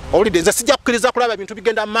 Already nze sijja kukkiriza kulaba bintu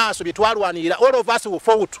bigenda maaso bitwalwanira. All of us will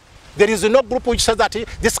fought. There is no group which says that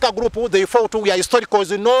this group they fought, we are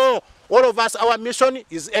historicals. No, all of us, our mission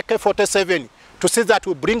is AK-47 to see that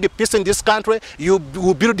we bring peace in this country. You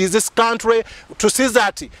build this country to see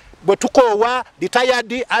that bwe tukowa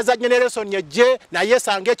retired as a generation yeje na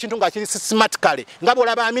yesange ekintu nga kiri systematically nga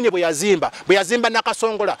bolaba amini bwe yazimba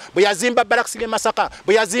Nakasongola bwe yazimba barracks ge Masaka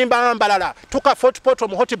bwe yazimba Mbalala tuka Fort Portal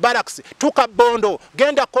mu Hot Barracks tuka Bondo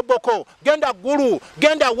genda Koboko genda Gulu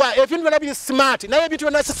genda wa ebintu bya smart naye ebintu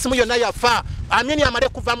byonna system yonna yafa amini amale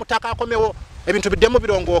kuva mutaka akomewo ebintu bidemu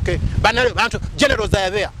birongoke bantu generals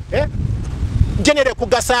are there General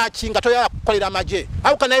Kugasaki nga toya kukolera maje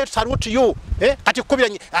how can I salute you kati kubira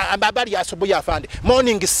ababali asubuhi afande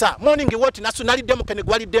morning sir morning what national democratic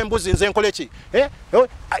gwali dembuzi nze nkolechi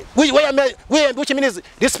which means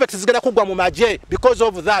respect is gonna kugwa mu maje because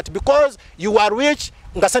of that because you are rich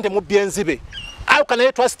nga sente mu byenzibe how can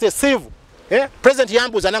I trust a civil president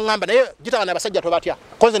yambuza nangamba naye Gitta bana basajja tobatya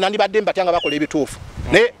konze nandi badde mbatyanga bakola ebituufu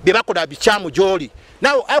ne bibakola bichamu joli.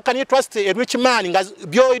 Now how can you trust a rich man nga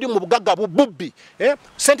byo iri mu bugagga bubbi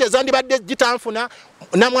sente zandi badde Gitta anfuna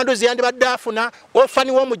namwando ziyandi badde afuna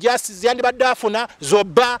ofani wo mu justice ziyandi badde afuna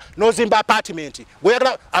zoba nozimba apartment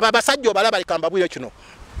bwegala ababasajja obalaba likamba bwire kino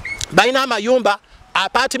baina amayumba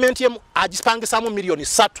apartment yemu agispangisa mu milioni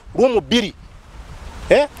 3 room 2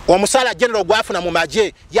 omusala general gwafuna mu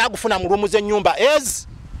maje yagufuna mu room ze nyumba ez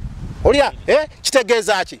olia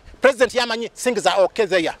kitegeeza ki president yamanyi things are okay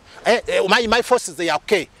there my forces they are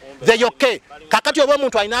okay they okay kakati obo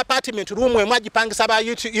muntu alina apartment room emwe agipangisa ba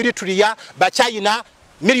Eritrea ba China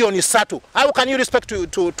milioni 3 how can you respect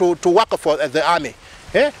to work for the army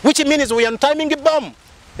which means we are timing bomb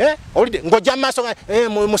already ngoja maso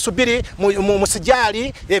musubiri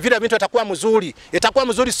musijali vile vitu atakuwa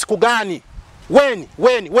mzuri siku gani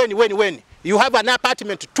when you have an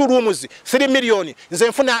apartment 2 rooms 3 million nze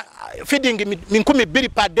mfuna feeding 12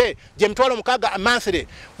 per day je mtwalo mukaga a monthly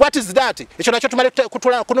what is that echo nacho tumale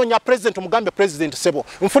kutula kunonya president mugambe president sebo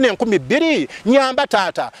mfune 12 nyamba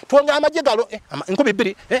tata tuonga amajegalo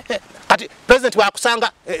 12 kati president wa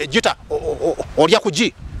kusanga Gitta olya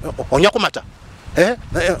kuji onya kumata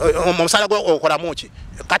omusala gwo okola muki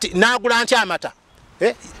kati nagula ntya amata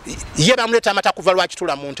ye bamuleta amata kuva lwa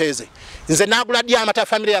kitula mu Nteze nze nagula dya amata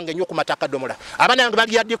family yange nyo kumataka domola abana yange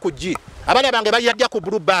bali yadde kuji abana bange bali yadde ku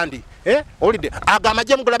blue band holiday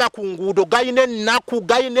agamaje mugulaba ku ngudo gaine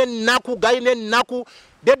naku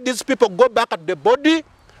let these people go back at the body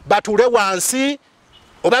batule wansi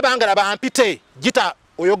obabangala bampite Gitta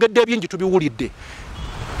oyogedde byingi tubiwulidde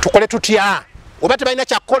tukole tutya obate balina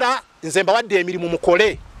kyakola nze mbawadde emirimu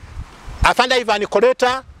mukole afanda Ivan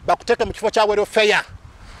Koleta bakuteka mu kifo kya welfare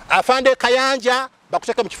afande Kayanja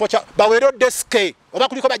bakuteka mu kifo kya bawero deske oba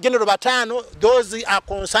kuliko ba general batano those are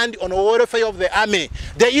concerned on welfare of the army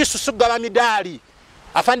they used to sugaba midali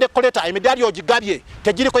afande Koleta emidali ogigabye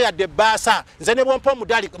tegiriko ya debasa nze ne bompo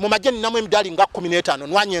mudali mu majeni namwe emidali nga 15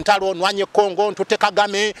 nwanye entalo nwanye Kongo ntute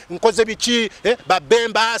Kagame nkoze bichi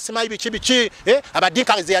babemba simayi bichi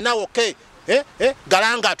abadinka ze yana okay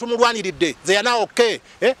galanga tumulwaniridde ze yana okay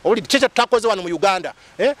oli chiche tutakoze wano mu Uganda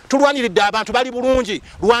tulwaniridde abantu bali bulungi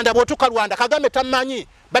Rwanda botuka Rwanda Kagame tamanyi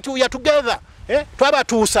but we are together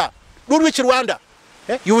twabatuusa lulwiki Rwanda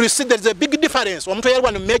you will see there is a big difference omuntu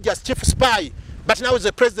yalwa no major chief spy but now is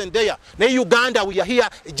the president there na Uganda we are here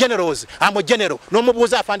generals I'm a general no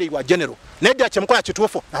mubuza afande you are general nedda chemkola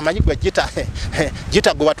kituufu amanyi gwa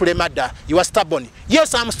Gitta go batule madda you are stubborn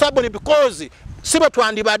yes I'm stubborn because sibo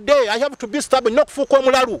twandibadde I have to be stubborn nokufuuka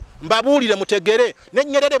omulalu mbabulire mutegere ne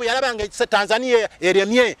Nyerere bwe yalabanga Tanzania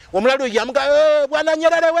eremye omulalu yamuga bwana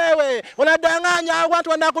Nyerere wewe onadanganya abantu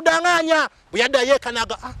wanakudanganya bwe yadda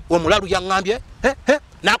yekanaga omulalu yangambye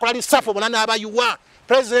nakola lisafo bonana abayuwa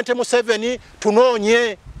president Museveni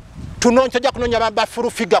tunonye tajja kunonya baba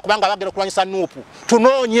furu figure kubanga bagere kulanyisa nupu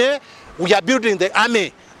tunonye we are building the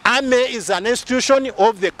army is an institution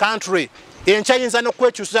of the country enchayinza no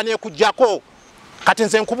kwekyusiza ne kujjako kati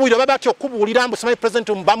nze nkubulira baba kyo kubulira mbu sima president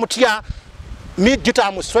mbamutya me Gitta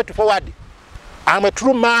am straight forward I'm a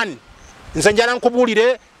true man nze njala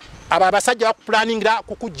nkubulire aba abasajja bakuplanningira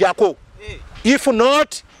kukujjako if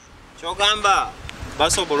not chogamba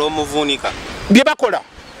basobola omuvunika bye bakola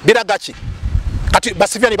biragachi kati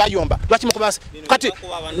basivyani bayomba lwaki mukubasi kati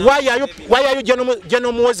why are you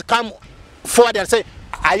general Muhoozi come forward and say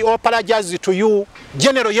I apologize to you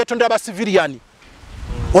general yetonda ba civilian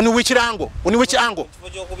On which angle? On which angle?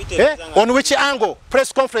 On which angle?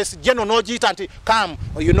 Press conference, General Nojita, come,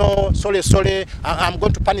 you know, sorry, I'm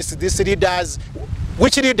going to punish these leaders.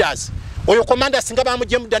 Which leaders? Or your commander Singaba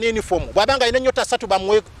Mujem than uniform. Wabanga in your Satu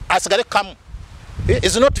Bamwe as gonna come.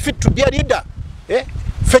 Is not fit to be a leader.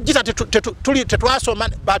 Fejita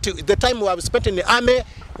to but the time we have spent in the army,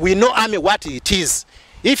 we know army what it is.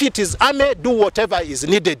 If it is army, do whatever is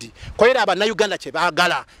needed. Koera abana Uganda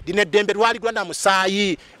chebagala. Dine dembe rwali gwanda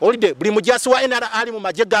musayi. Olide buli mujasi wa NRA ali mu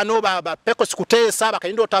majegano ba peko sikutesa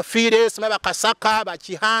bakaindo tafire sima bakasaka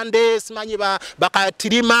bakihande simanyi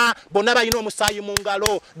bakatirima bonaba ino musayi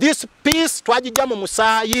mungalo. This peace twajija mu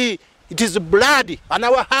musayi. It is blood on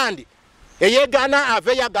our hand. Eyegana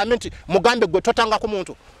aveya gamenti mugambe gwe totanga ku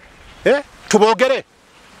muntu. Tubogere.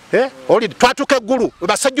 Olide twatuke gulu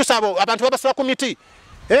basajjusa abantu babasula ku miti.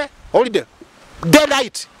 Olide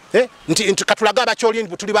daylight nti katulaga abacholi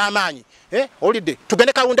tuli bamanyi olide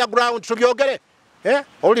tugende ka underground tubyogere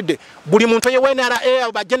olide buli muntu ye NRA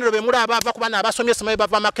aba general bemula abava kubana abasomye semaye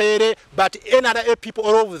bava makere but NRA people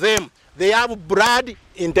all of them they have blood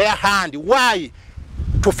in their hand. Why?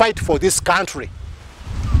 To fight for this country.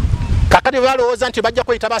 Kakati balowooza nti bajja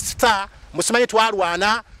kweyita ba star musimanyi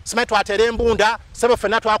twalwana simanyi twatere embunda sebo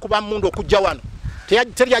fena twakuba mundu okujja wano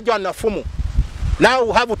teri yajja wano nafumu. Now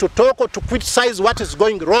we have to talk to criticize what is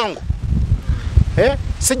going wrong.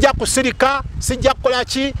 Sijja kusirika, sijja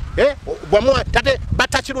kolachi, bwamwa tate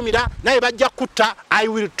batachirumira naye bajja kutta. I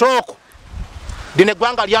will talk. Dine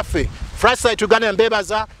gwanga lyaffe. Flashlight Uganda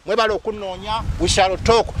mbebaza mwebale okunonya, we shall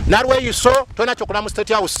talk. Nalweyiso tona chokola mu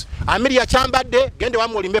State House. Amiri ya chambadde gende wa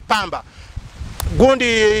mulimbe pamba.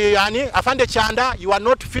 Gundi yani afande Chanda, you are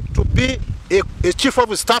not fit to be a chief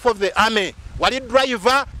of staff of the army. Wali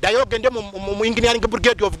driver dayo gende mu engineering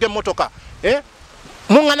brigade of game motoka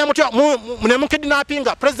mungana mutu ne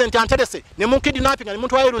mukidnappinga president anterese ne mukidnappinga ne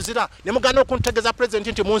muntu ayiruzira ne mugana okuntegeza president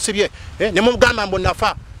nti munsibye ne mugamba mbo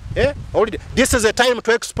nafa this is a time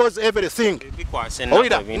to expose everything.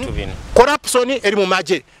 Corruption eri mu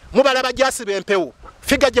maje mubala bajasi bempewo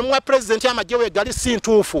figa je mwa president amaje we gali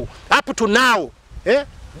sintufu up to now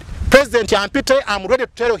president ampite. I'm ready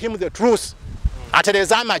to tell him the truth.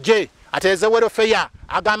 Atereza amaje ateze welfare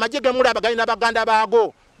agamajege mula bagayina baganda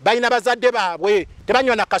bago bayina bazadde babwe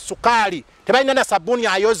tebanywa na kasukali tebayina na sabuni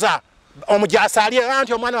ayoza omujasa ali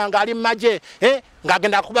anti omwana wange ali maje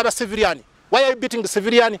ngagenda kuba ba civilian. Why are you beating the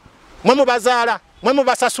civilian? Mwemu bazala mwemu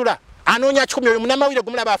basasula anonya 10 munamawire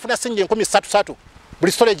gumula bafuna sinje 13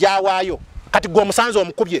 buli stole jawayo kati gwo musanzo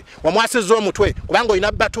omukubye wamwasizo omutwe kubango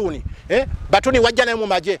ina batuni batuni wajja na mu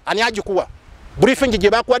maje ani ajikuwa briefing je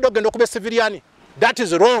bakuwa dogenda okube civilian. That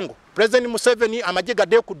is wrong. President Museveni amajega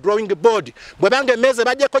de ku drawing board bwebange meze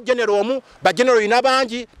baje ko general omu ba general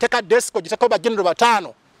inabanji teka desk jitako ba general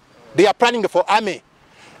batano. They are planning for army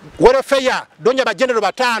welfare donya ba general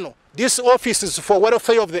batano. This office is for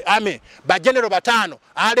welfare of the army ba general batano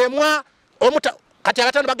alemwa omuta kati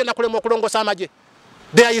abatano bagenda kulemwa kulongosa amaje.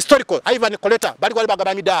 They are historical. Ivan Coletta bali kwali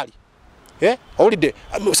bagaba midali holiday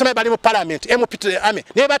some bali mu parliament MP to the army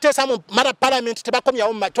ne batesa mu mara parliament tebakomya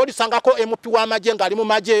o matoli sangako MP wa majenga ali mu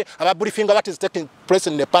maje aba briefing what is taking place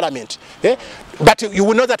in the parliament but you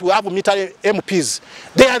will know that we have military MPs.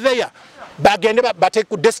 They are there bagende bate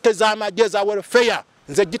ku desk za maje za welfare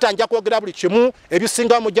nze Gitta nja kwogera buli kimu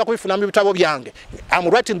ebisinga mujja kubifuna mu bitabo byange. I'm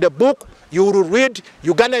writing the book, you will read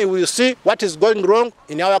Uganda, you will see what is going wrong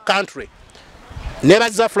in our country. Never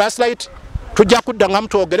za flashlight tujja kudanga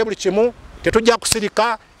mtu ogere buli kimu tetujja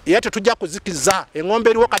kusirika yete tujja kuzikiza engombe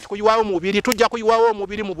eriwo kati kuyiwawo mubiri tujja kuyiwawo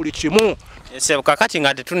mubiri mu buli kimu. Ese kakati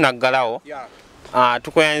ngate tunaggalawo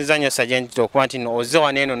tukoyanza nnyo Sergeant okuba nti oze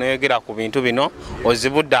waneeno noyogera ku bintu bino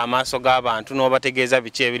ozibudde amaaso g'abantu n'obategeeza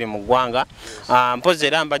biki ebiri mu ggwanga mpozi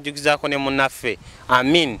era mbajjukizaako ne munnaffe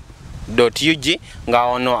amin.ug nga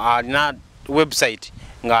ono alina website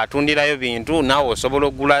nga atundirayo bintu naawe osobola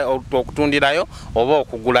okutundirayo oba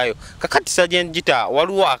okugulayo. Kakati Sergeant Gitta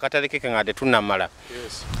waliwo akatalekeke nga tetunnamala.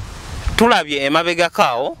 Tulabye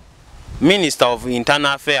emabegakaawo Minister of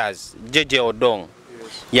Internal Affairs JJ Odong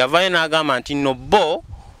yavayo n'agamba nti no bo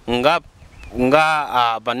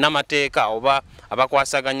nga bannamateeka oba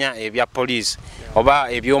abakwasaganya ebya police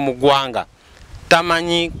oba eby'omu ggwanga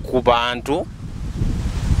tamanyi ku bantu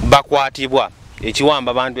bakwatibwa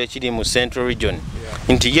ekiwamba bantu ekiri mu Central Region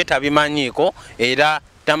nti ye tabimanyiiko era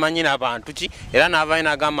tamanyi n'abantu ki era n'avayo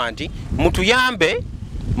n'agamba nti mutuyambe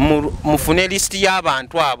mufune listi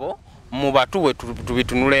y'abantu abo mubatuwe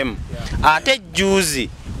tubitunulemu. Ate juzi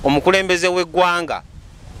omukulembeze w'eggwanga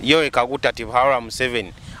Yoweri Kaguta Tibahara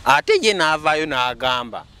Museveni ate ye n'avaayo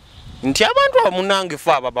n'agamba nti abantu abamunange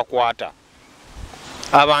fe ababakwata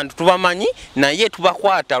abantu tubamanyi naye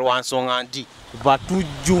tubakwata lwa nsonga nti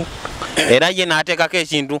batujju era ye n'ateekako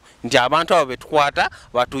ekintu nti abantu abo betukwata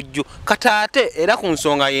batujju kataate era ku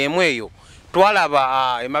nsonga y'emu eyo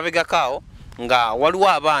twalaba emabegakaawo nga waliwo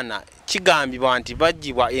abaana kigambibwa nti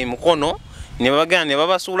baggyibwa emikono ne bagenda ne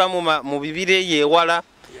babasuula mu bibire yeewala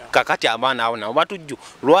kakati abaana abo nabo batujju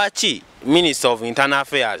lwaki Minister of Internal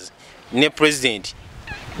Affairs ne President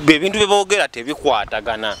ebintu bye boogera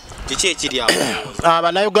tebikwatagana kiki ekiri awo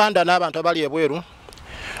Abannayuganda n'abantu abali ebweru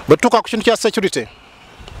bwe tutuuka ku kintu kya security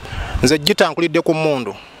nze Gitta nkulidde ku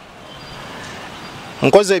mmundu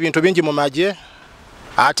nkoze ebintu bingi mu magye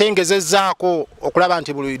ate ngezezzaako okulaba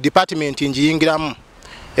nti buli department ngiyingiramu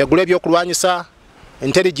egula ebyokulwanyisa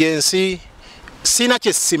intelligence sina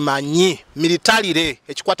kye simanyi militarire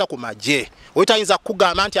ekikwata ku magye oyitayinza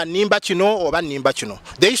kugamba nti animba kino oba nimba kino.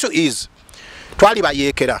 The issue is twali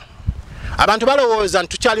bayeekera abantu balowooza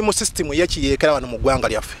nti tukyali mu system y'ekiyeekera wano mu ggwanga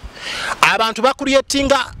lyaffe abantu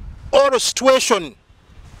bakuliyetinga all situation.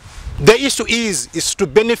 The issue is to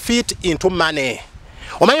benefit into money.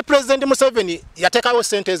 Omanyi President Museveni yateekawo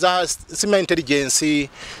ssente za sima intelligence,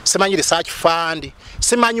 simanyi research fund,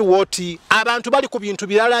 simanyi woti, abantu bali ku bintu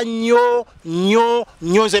birala nnyo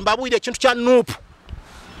nze mbabuulira ekintu kya nuupu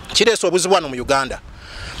kireese obuzibu wano mu Uganda.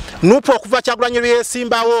 Nuupu okuva Kyagulanyi lwe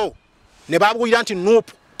yeesimbawo ne babuulira nti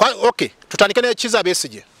nuupu okay tutandike ne Kizza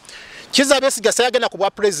Besigye. Kizza Besigye sayagenda ku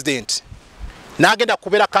bwa president n'agenda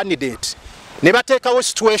kubeera candidate ne bateekawo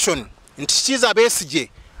situation nti Kizza Besigye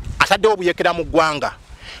ataddewo obuyekera mu ggwanga.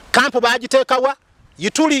 Kampu bagiteekawa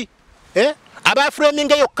yituli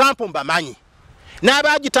abaframing eyo kampu mbamanyi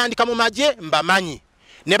n'abagitandika mu magye mbamanyi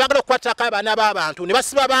ne bagala okukwatako abaana b'abantu ne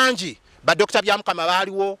basiba bangi ba Dr. Byamukama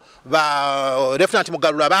baaliwo ba Lieutenant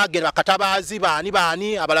Mugalula bagenda bakatabaazi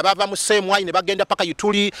baani abala bava mu Semwai ne bagenda paka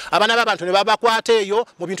yituli abaana b'abantu ne babakwata eyo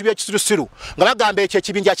mu bintu by'ekisirusiru nga bagamba ekyo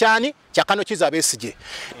ekibinja kyani kya Kano Kizza Besigye.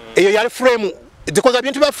 Eyo yali frame zikoza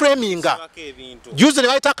bintu bya framinga juzi ne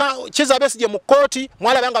bayitaka Kizza Besigye mu kooti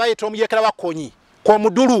mwala banga bayita omuyekera wa Konyi ko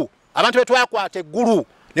mudulu abantu betwakwata eggulu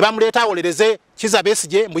ne bamuleeta awolereze Kizza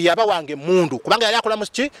Besigye mbu yaba wange mundu kubanga yali akola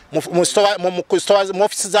mu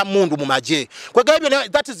office za mundu mu magye kwegabyo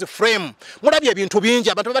that is the frame. Mulabye ebintu bingi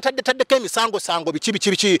abantu batadde emisango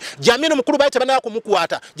biki Jamiru mukuru bayite bana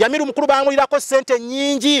kumukwata Jamiru mukuru bamulirako ssente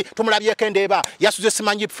nyingi tumulabyeko endeeba yasuze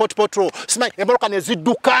simanyi Fort Potro simanyi emboloka ne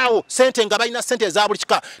ziddukaawo ssente nga balina ssente za buli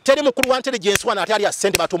kika teri mukuru wa intelligence wana atali ya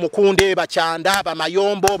ssente batu mukunde bakyanda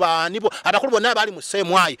bamayombo banibo abakulu bonna bali mu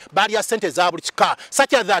Semwai bali ya ssente za buli kika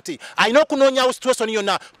such as that ayina okunoonya situation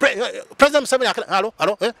yonna President Museveni hello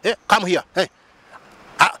come here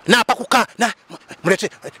na pakuka na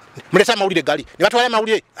muleta mawulire gali ne batwala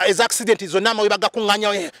mawulire ez accident zonna mawe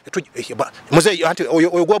bagakunganya muzeyi anti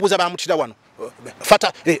oyo gwobuza bamutira wano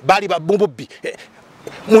fata bali babumbubi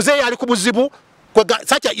muzeyi ali ku buzibu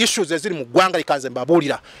such issues eziri mu ggwanga likanze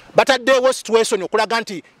mbabulira bataddewo situation okulaga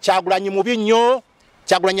nti Kyagulanyi mubi nnyo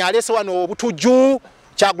Kyagulanyi alese wano obutujju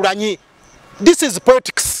Kyagulanyi. This is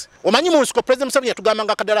politics. Omanyi munsiko President Museveni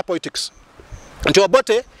yatugambanga kadala politics nti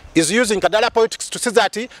Obote is using kadala politics to say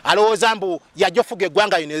that alowooza mbu yajofuga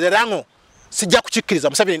eggwanga inerango sijja kukikkiriza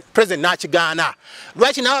Museveni president n'akigaana.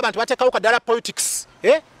 Lwaki nawe abantu bateekawo kadala politics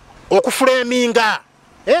okuframinga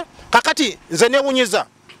kakati nze newunyiza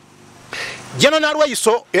General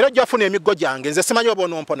Nalweyiso era gyafuna emiggo gyange nze simanyi oba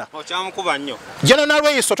onompona okyamukuba nnyo General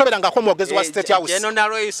Nalweyiso toberangako omwogezi wa State House General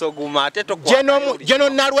Nalweyiso guma ate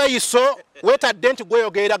General Nalweyiso wetadde nti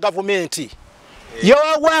gweyogerera gavumenti you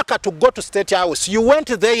are worker to go to State House you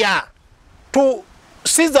went there to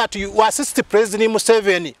see that you assist President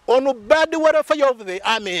Museveni on bad welfare of the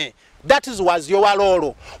army. That was your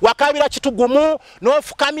role. Wakabira kitugumu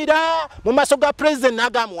n'ofukamira mu maaso ga president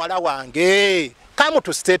naga muwala wange come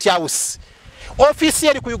to State House. Office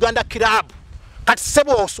eri ku Uganda Club kati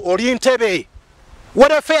sebo oli Ntebe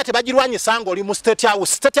welfare tebagirwanyisa nga oli mu State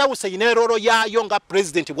House. State House ine rolo yayo nga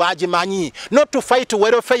president bwagimanyi not to fight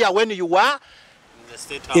welfare when you are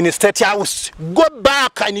in the State House. Go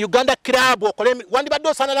back in Uganda Club okole wandibadde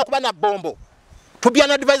osaana kuba na bombo to be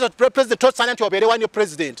an advisor to president tosana nti obeere one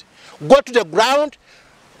president. Go to the ground,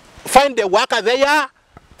 find the worker there,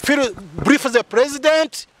 brief the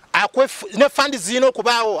president ne fund zino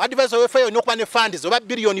kubaawo advisor welfare no kuba ne funds oba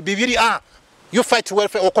billion 2 you fight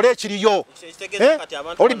welfare okole ekiriyo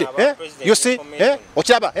you see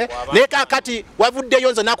okiraba ne kakati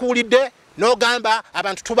wavuddeyo nze nakuwulidde n'ogamba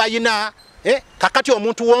abantu tubayina kakati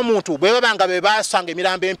omuntu w'omuntu bwe babanga be basanga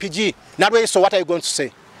emirambo empigi Nalweyiso what are you going to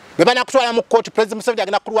say? Bwe bana kutwala mu court President Museveni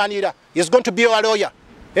agenda kulwanira is going to be your lawyer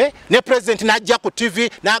ne president najja ku TV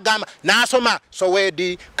n'agamba n'asoma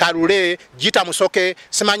Sowedi Kalule Gitta Musoke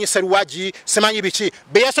simanyi Seruwaji simanyi biki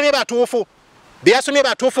beyasomye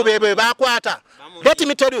batuufu bebe bakwata. Let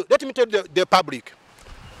me tell you the public.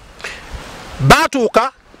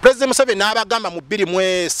 Batuuka President Museveni n'abagamba mu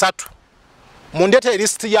 2023 mundete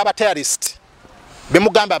list y'aba terrorist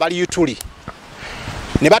bemugamba bali yutuli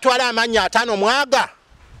ne batwala amanya 5 mwaga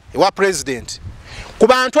ewa president ku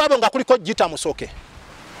bantu abo nga kuliko Gitta Musoke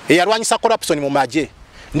eyalwanyisa corruption mu majje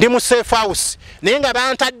ndi mu safe house naye nga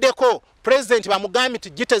bantaddeko president bamugambye nti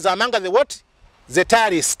Gitta zamanga the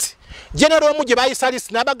terrorist. General omuje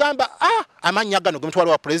bayisalisi n'abagamba amanya gano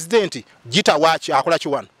gomutwala wa president Gitta wachi akola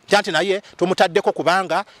kiwano tanti naye tumutaddeko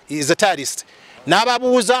kubanga is a terrorist.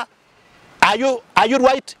 N'ababuuza are you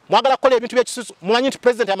right mwagala kola ebintu by'ekisusu mumanyi nti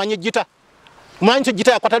president amanye Gitta mumanyi nti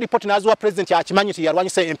Gitta yakwata report n'azuwa president akimanyi nti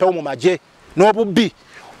yalwanyisa empewo mu majje n'obubbi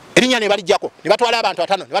erinya ne balijjako ne batwala abantu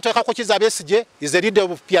 5 ne bateeka ko Kiza Besigye is the leader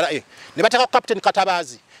of PRA ne bateeka ko Captain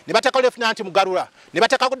Katabazi ne bateeka ko Lieutenant Mugarura ne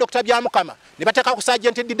bateeka ko Dr. Byamukama ne bateeka ko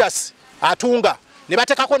Sergeant Didas Atunga ne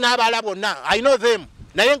bateeka ko n'abala bonna I know them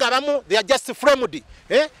naye nga abamu they are just framed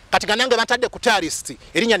kati ganange batadde ku terrorist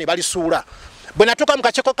erinya ne balisuula bwe natuka mu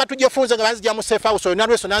kacheko katujefunze nga bazijja mu safe house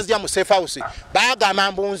Nalweyiso nazijja mu safe house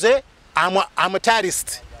bagamba mbunze am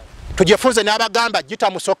terrorist tujefunze n'abagamba Gitta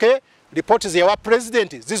Musoke report ze wa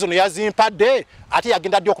president zizo no yazimpadde ate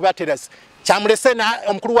yagenda ddyo okuba terrorist kyamulese na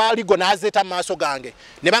omukulu wa ligo n'azeeta maaso gange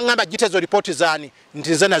ne bangamba Gitta zo report zani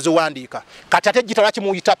nti ze naziwandiika kati ate Gitta lwaki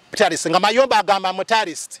muyita terrorist nga Mayomba agamba mu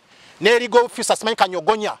terrorist ne ligo officer simanyi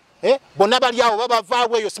Kanyogonya bonna bali awo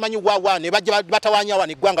babavaawo eyo simanyi wawa ne bajja batawanya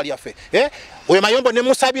wani gwanga lyaffe oyo Mayombo ne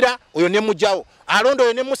musabira oyo ne mujjawo Alondo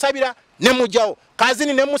oyo ne musabira ne mujjawo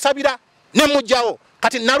Kazini ne musabira ne mujjawo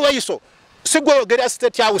kati Nalweyiso sigwe yogera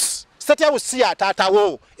state house siya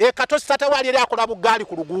tatawo katosi tatawo ali akola bugali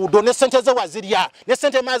ku luguudo ne ssente ze wazirya ne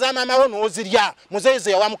ssente maza mama wo n'ozirya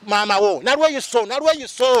muzeeze wa mama wo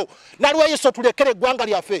Nalweyiso tulekere gwanga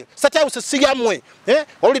lyaffe state house siyamwe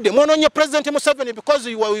holiday mononye president Museveni because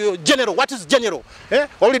you are general. What is general?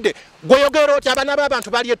 Holiday goyogero oti abana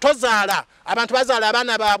b'abantu bali tozaala abantu bazaala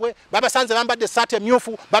abana baabwe babasanze bambadde sate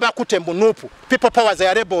myufu babakute mbunupu people powers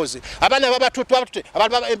ya rebels abana babatutwa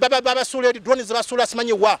babasuula eri drone zibasuula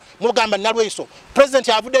simanyi wa mugamba Nalweyiso president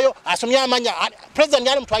avuddeyo asomya amanya president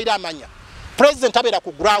yali mutwalira amanya president abera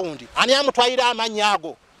ku ground ani amutwalira amanya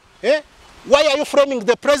ago why are you framing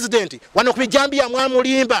the president wano kubijambia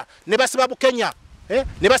mwamulimba ne basiba Bukenya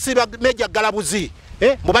ne basiba Meja Galabuzi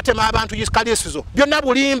mubatema abantu yikalisizo byonna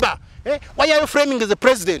bulimba why are you framing the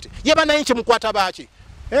president yebana inchi mukwata baki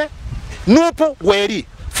nupu weri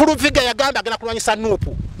Furuviga yagamba agenda kulwanyisa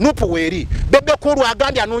nupu weri bebe kuru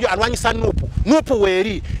agandi alwanyisa nupu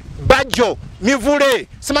weri Bajo Mivule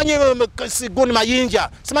simanyi Siguni Mayinja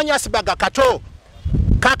simanyi Asibaga Kato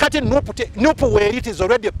kakati nupu weri it is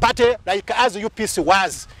already party like as UPC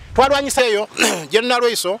was twalwanyisa eyo General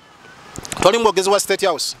Nalweyiso toli mwogezi wa state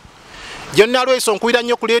house General Nalweyiso nkuira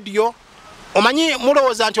nnyo ku radio omanyi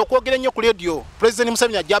mulowooza nti okwogera nnyo ku radio president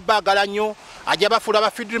Museveni ajja baagala nnyo ajja bafuula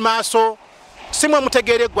bafidri maaso simwe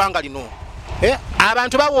mutegeere eggwanga lino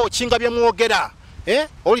abantu bawookinga bye mwogera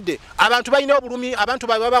holiday abantu balina obulumi abantu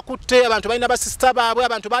babakutte abantu balina basista baabwe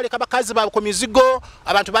abantu baleka bakazi baabwe ku mizigo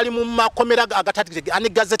abantu bali mu makomera agatatike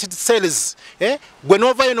ungazetted cells gwe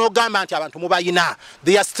novayo n'ogamba nti abantu mubayina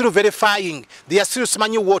they are still verifying they are still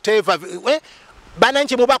simanyi whatever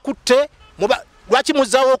bananchi mubakutte lwaki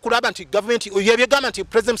muzawo okulaba nti government yebyegamba nti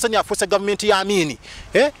president Museveni afuuse government ya amini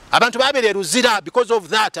abantu babeera ruzira because of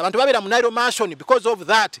that abantu babeera mu Nairo mansion because of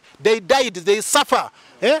that they died they suffer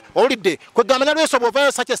holiday kwegamba Nalweyiso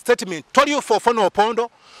bw'ovaayo such a statement toli fofona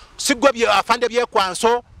opondo sigwe bye afande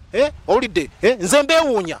byekwanso holiday nze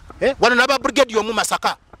mbeewuunya wano n'aba brigade y'omu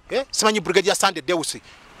Masaka simanyi brigade ya Sunday Deusi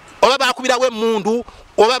oba bakubirawo emundu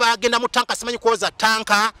oba bagenda mu tanka simanyi kwoza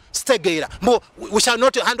tanka stegeera mbo we shall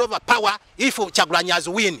not hand over power if Kyagulanyi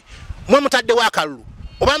win mwe mutadde wa kalulu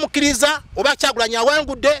oba mukiriza oba Kyagulanyi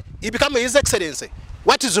awangudde he become his excellency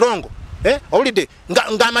what is wrong holiday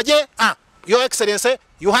ngamaje your excellency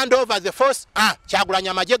you hand over the force Kyagulanyi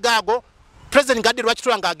amaje gago president gadde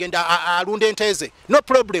lwakitula nga agenda alunde enteze no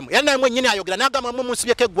problem yana mwennyini ayogera nagamba mu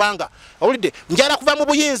musibyeke gwanga holiday njala kuva mu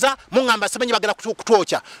buyinza mungamba simanyi bagala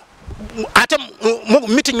kutwocha ate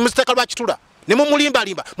meeting muziteka lwakitula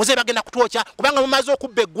nemumulimbalimba muze bagenda kutwocha kubanga mumaze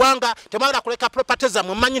okubba eggwanga temwagala kuleka property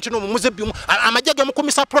zammwe mumanyi nti nomumuzibimu amagye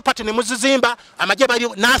gemukumisa property ne muzizimba amagye bali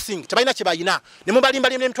nothing tebalina kye bayina ne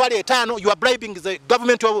mubalimbalimba emitwalo 5 you are bribing the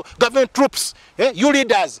government troops you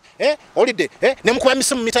leaders holiday ne mukuba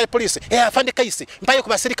misimu military police afande kaisi mpaye ku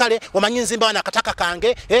basirikale omanyi nzimba wana kataka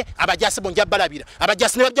kange abajasi bonja balabira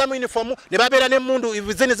abajasi ne bajja mu uniform ne babera ne mundu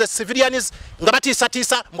within the civilians nga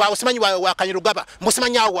batisa mbwa osimanyi wa Kanyirugaba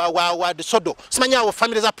musimanya wa Sodo simanya wa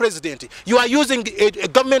family za president you are using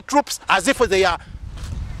government troops as if they are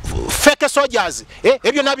fake soldiers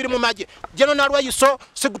ebyo nabiri mu maje General Nalweyiso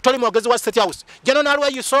sigutoli mwogezi wa State House General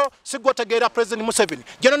Nalweyiso sigotegera President Museveni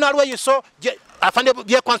General Nalweyiso afande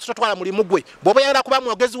bye constitutional muri mugwe bobo yara kuba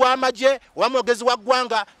mwogezi wa maje wa mwogezi wa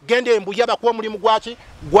gwanga gende embuya bakuwa muri mugwachi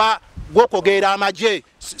gwokogera amaje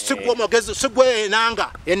sigwo mwogezi sigwe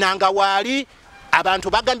enanga wali abantu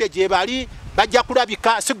bagambye je bali bajja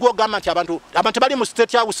kulabika sigogamba nti abantu bali mu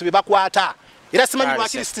State House bibakwata era simanyi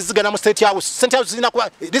lwaki list zigana mu State House State House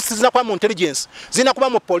zina kwa mu intelligence zina kuba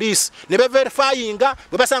mu police ne be verifyinga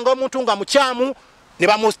bwe basanga omuntu nga mukyamu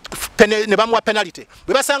ne bamuwa penalty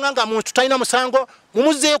bwe basanga nga muntu talina musango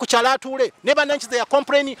mumuzeeyo ku kyala atule ne bananchi they are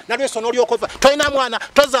complaining Nalweyiso n'olyokova talina mwana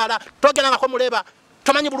tozaala togenda nga ko muleba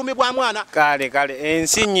tomanyi bulumi bwa mwana kale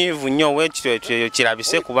ensi nyivu nnyo wekityo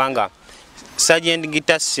kirabise kubanga Sergeant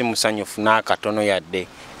Gitta simusanyufu n'akatono yadde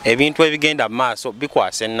ebintu ebigenda maaso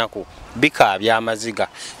bikwase ennaku bikabya amaziga.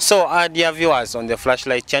 So our dear viewers on the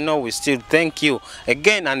Flashlight channel, we still thank you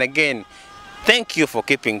again and again. Thank you for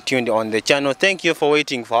keeping tuned on the channel. Thank you for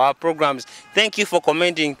waiting for our programs. Thank you for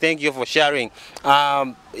commenting. Thank you for sharing.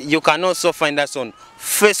 You can also find us on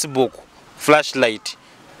Facebook, Flashlight.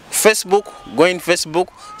 Go in Facebook,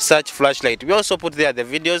 search Flashlight. We also put there the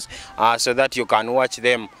videos so that you can watch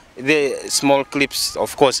them, the small clips,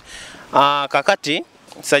 of course. Kakati,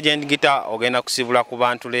 Sergeant Gitta ogenda kusibula ku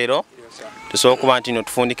bantu leero. Tusobola kuba nti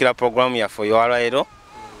tufundikira program yaffe y'olwaleero.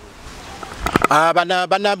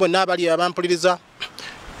 Bana bonna bali abampuliriza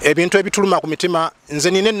ebintu ebituluma ku mitima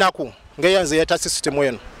nze nina ennaku ngeyanze yata system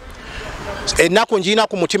eno ennaku njina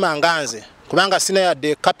ku mutima nganze kubanga sina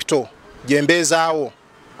yadde capital gyembeezaawo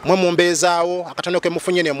mwe mumbeezaawo akatono ke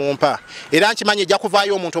mufunye ne mumpa era nkimanyi ejja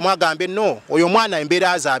kuvaayo omuntu omwagambe no oyo mwana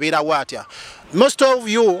embeera azabeerawo atya. Most of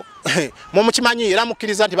you mumukimanyi era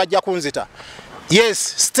mukkiriza nti bajja kunzita.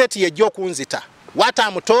 Yes, state yejja okunzita. What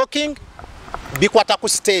I'm talking bikwata ku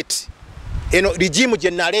state eno regime je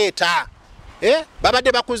naleta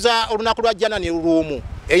babadde bakuza olunaku lwa jana ne lurumu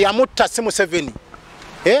eyamutta simu 7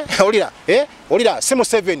 olira simu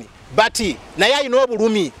 7 bati naye ayina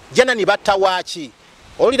obulumi jana ni batta waaki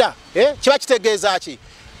olira kiba kitegeeza ki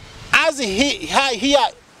as he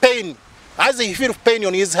hear pain, as he feel pain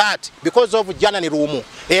on his heart because of jana ne lurumu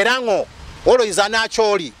erango olo izana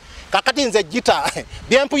choli kakati nze Gitta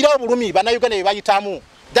byempulira obulumi bannayuganda bye bayitamu.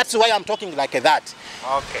 That's why I'm talking like that.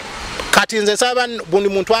 Okay. Kati nze nsaba bundi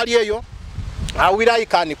muntu ali eyo I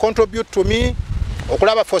can contribute to me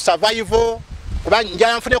okulaba for survival kuba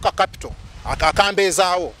njala nfune ka capital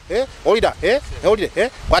akambeezaawo olida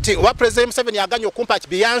kwati wa president Museveni yaganya okumpa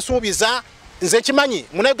byansuubiza nze kimanyi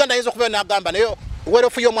Munnayuganda ayinza okubeera n'agamba naye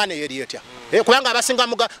weerofu y'omwana yeri etya kubanga abasinga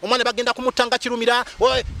omwana bagenda kumutanga kirumira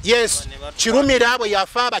yes kirumira bwe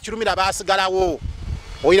yafa bakirumira baasigalawo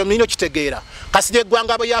oyiro nino kitegeera kasije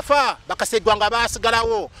gwanga abo yafa bakasije gwanga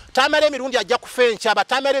basigalawo tamere emirundi ajja kufencha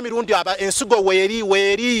batamere emirundi aba ensigo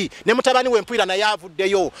weri ne mutabani wempwira na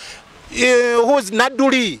yavuddeyo who's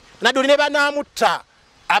naduli ne banamutta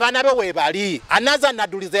abana be webali anaza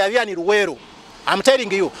nadulize yavyani Luwero. I'm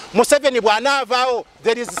telling you Museveni bwanavao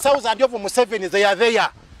there is thousands of Museveni they are there.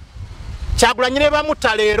 Kyagulanyi ne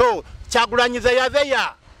bamutta leero Kyagulanyi they are there.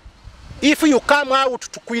 If you come out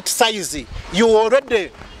to criticize, you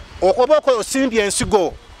already okoboko osindi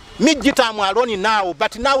ensigo. Me Gitta am alone now,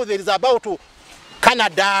 but now there is about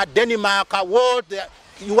Canada, Denmark, world.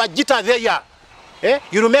 You are Gitta there.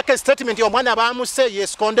 You will make a statement. Your man abamu say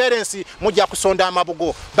yes, condolence muja kusonda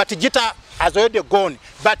amabugo. But Gitta has already gone.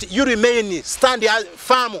 But you remain stand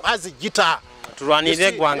firm as Gitta.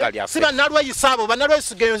 Turanire gwanga lya. Siba Nalweyiso,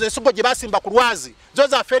 banalweyiso ensigo gye basimba ku lwazi.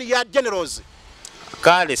 Those are very generous.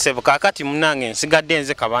 Kale sebo kakati munange nsigadde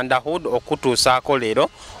nze Kabanda Hood okutuusaako leero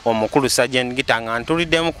omukulu Sergeant Gitta nga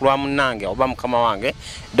ntuliddemu ku lwa munange oba mukama wange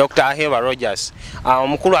Dr. Aheba Rogers.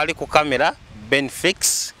 Omukulu ali ku kamera Ben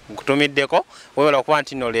Fix nkutumiddeko wewala okuba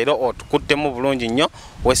nti no leero otukuttemu bulungi nnyo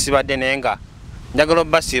wesibadde naye nga njagala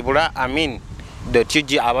obbasiibula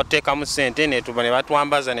amin.ug abateekamu ssente ne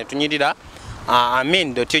batwambaza ne tunyirira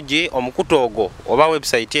amin.ug omukutu ogwo oba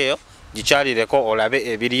website eyo gikyalireko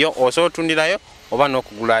olabe ebiriyo osobola otundirayo oba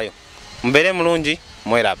n'okugulayo. Mbeere mulungi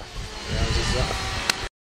mweraba. Yes.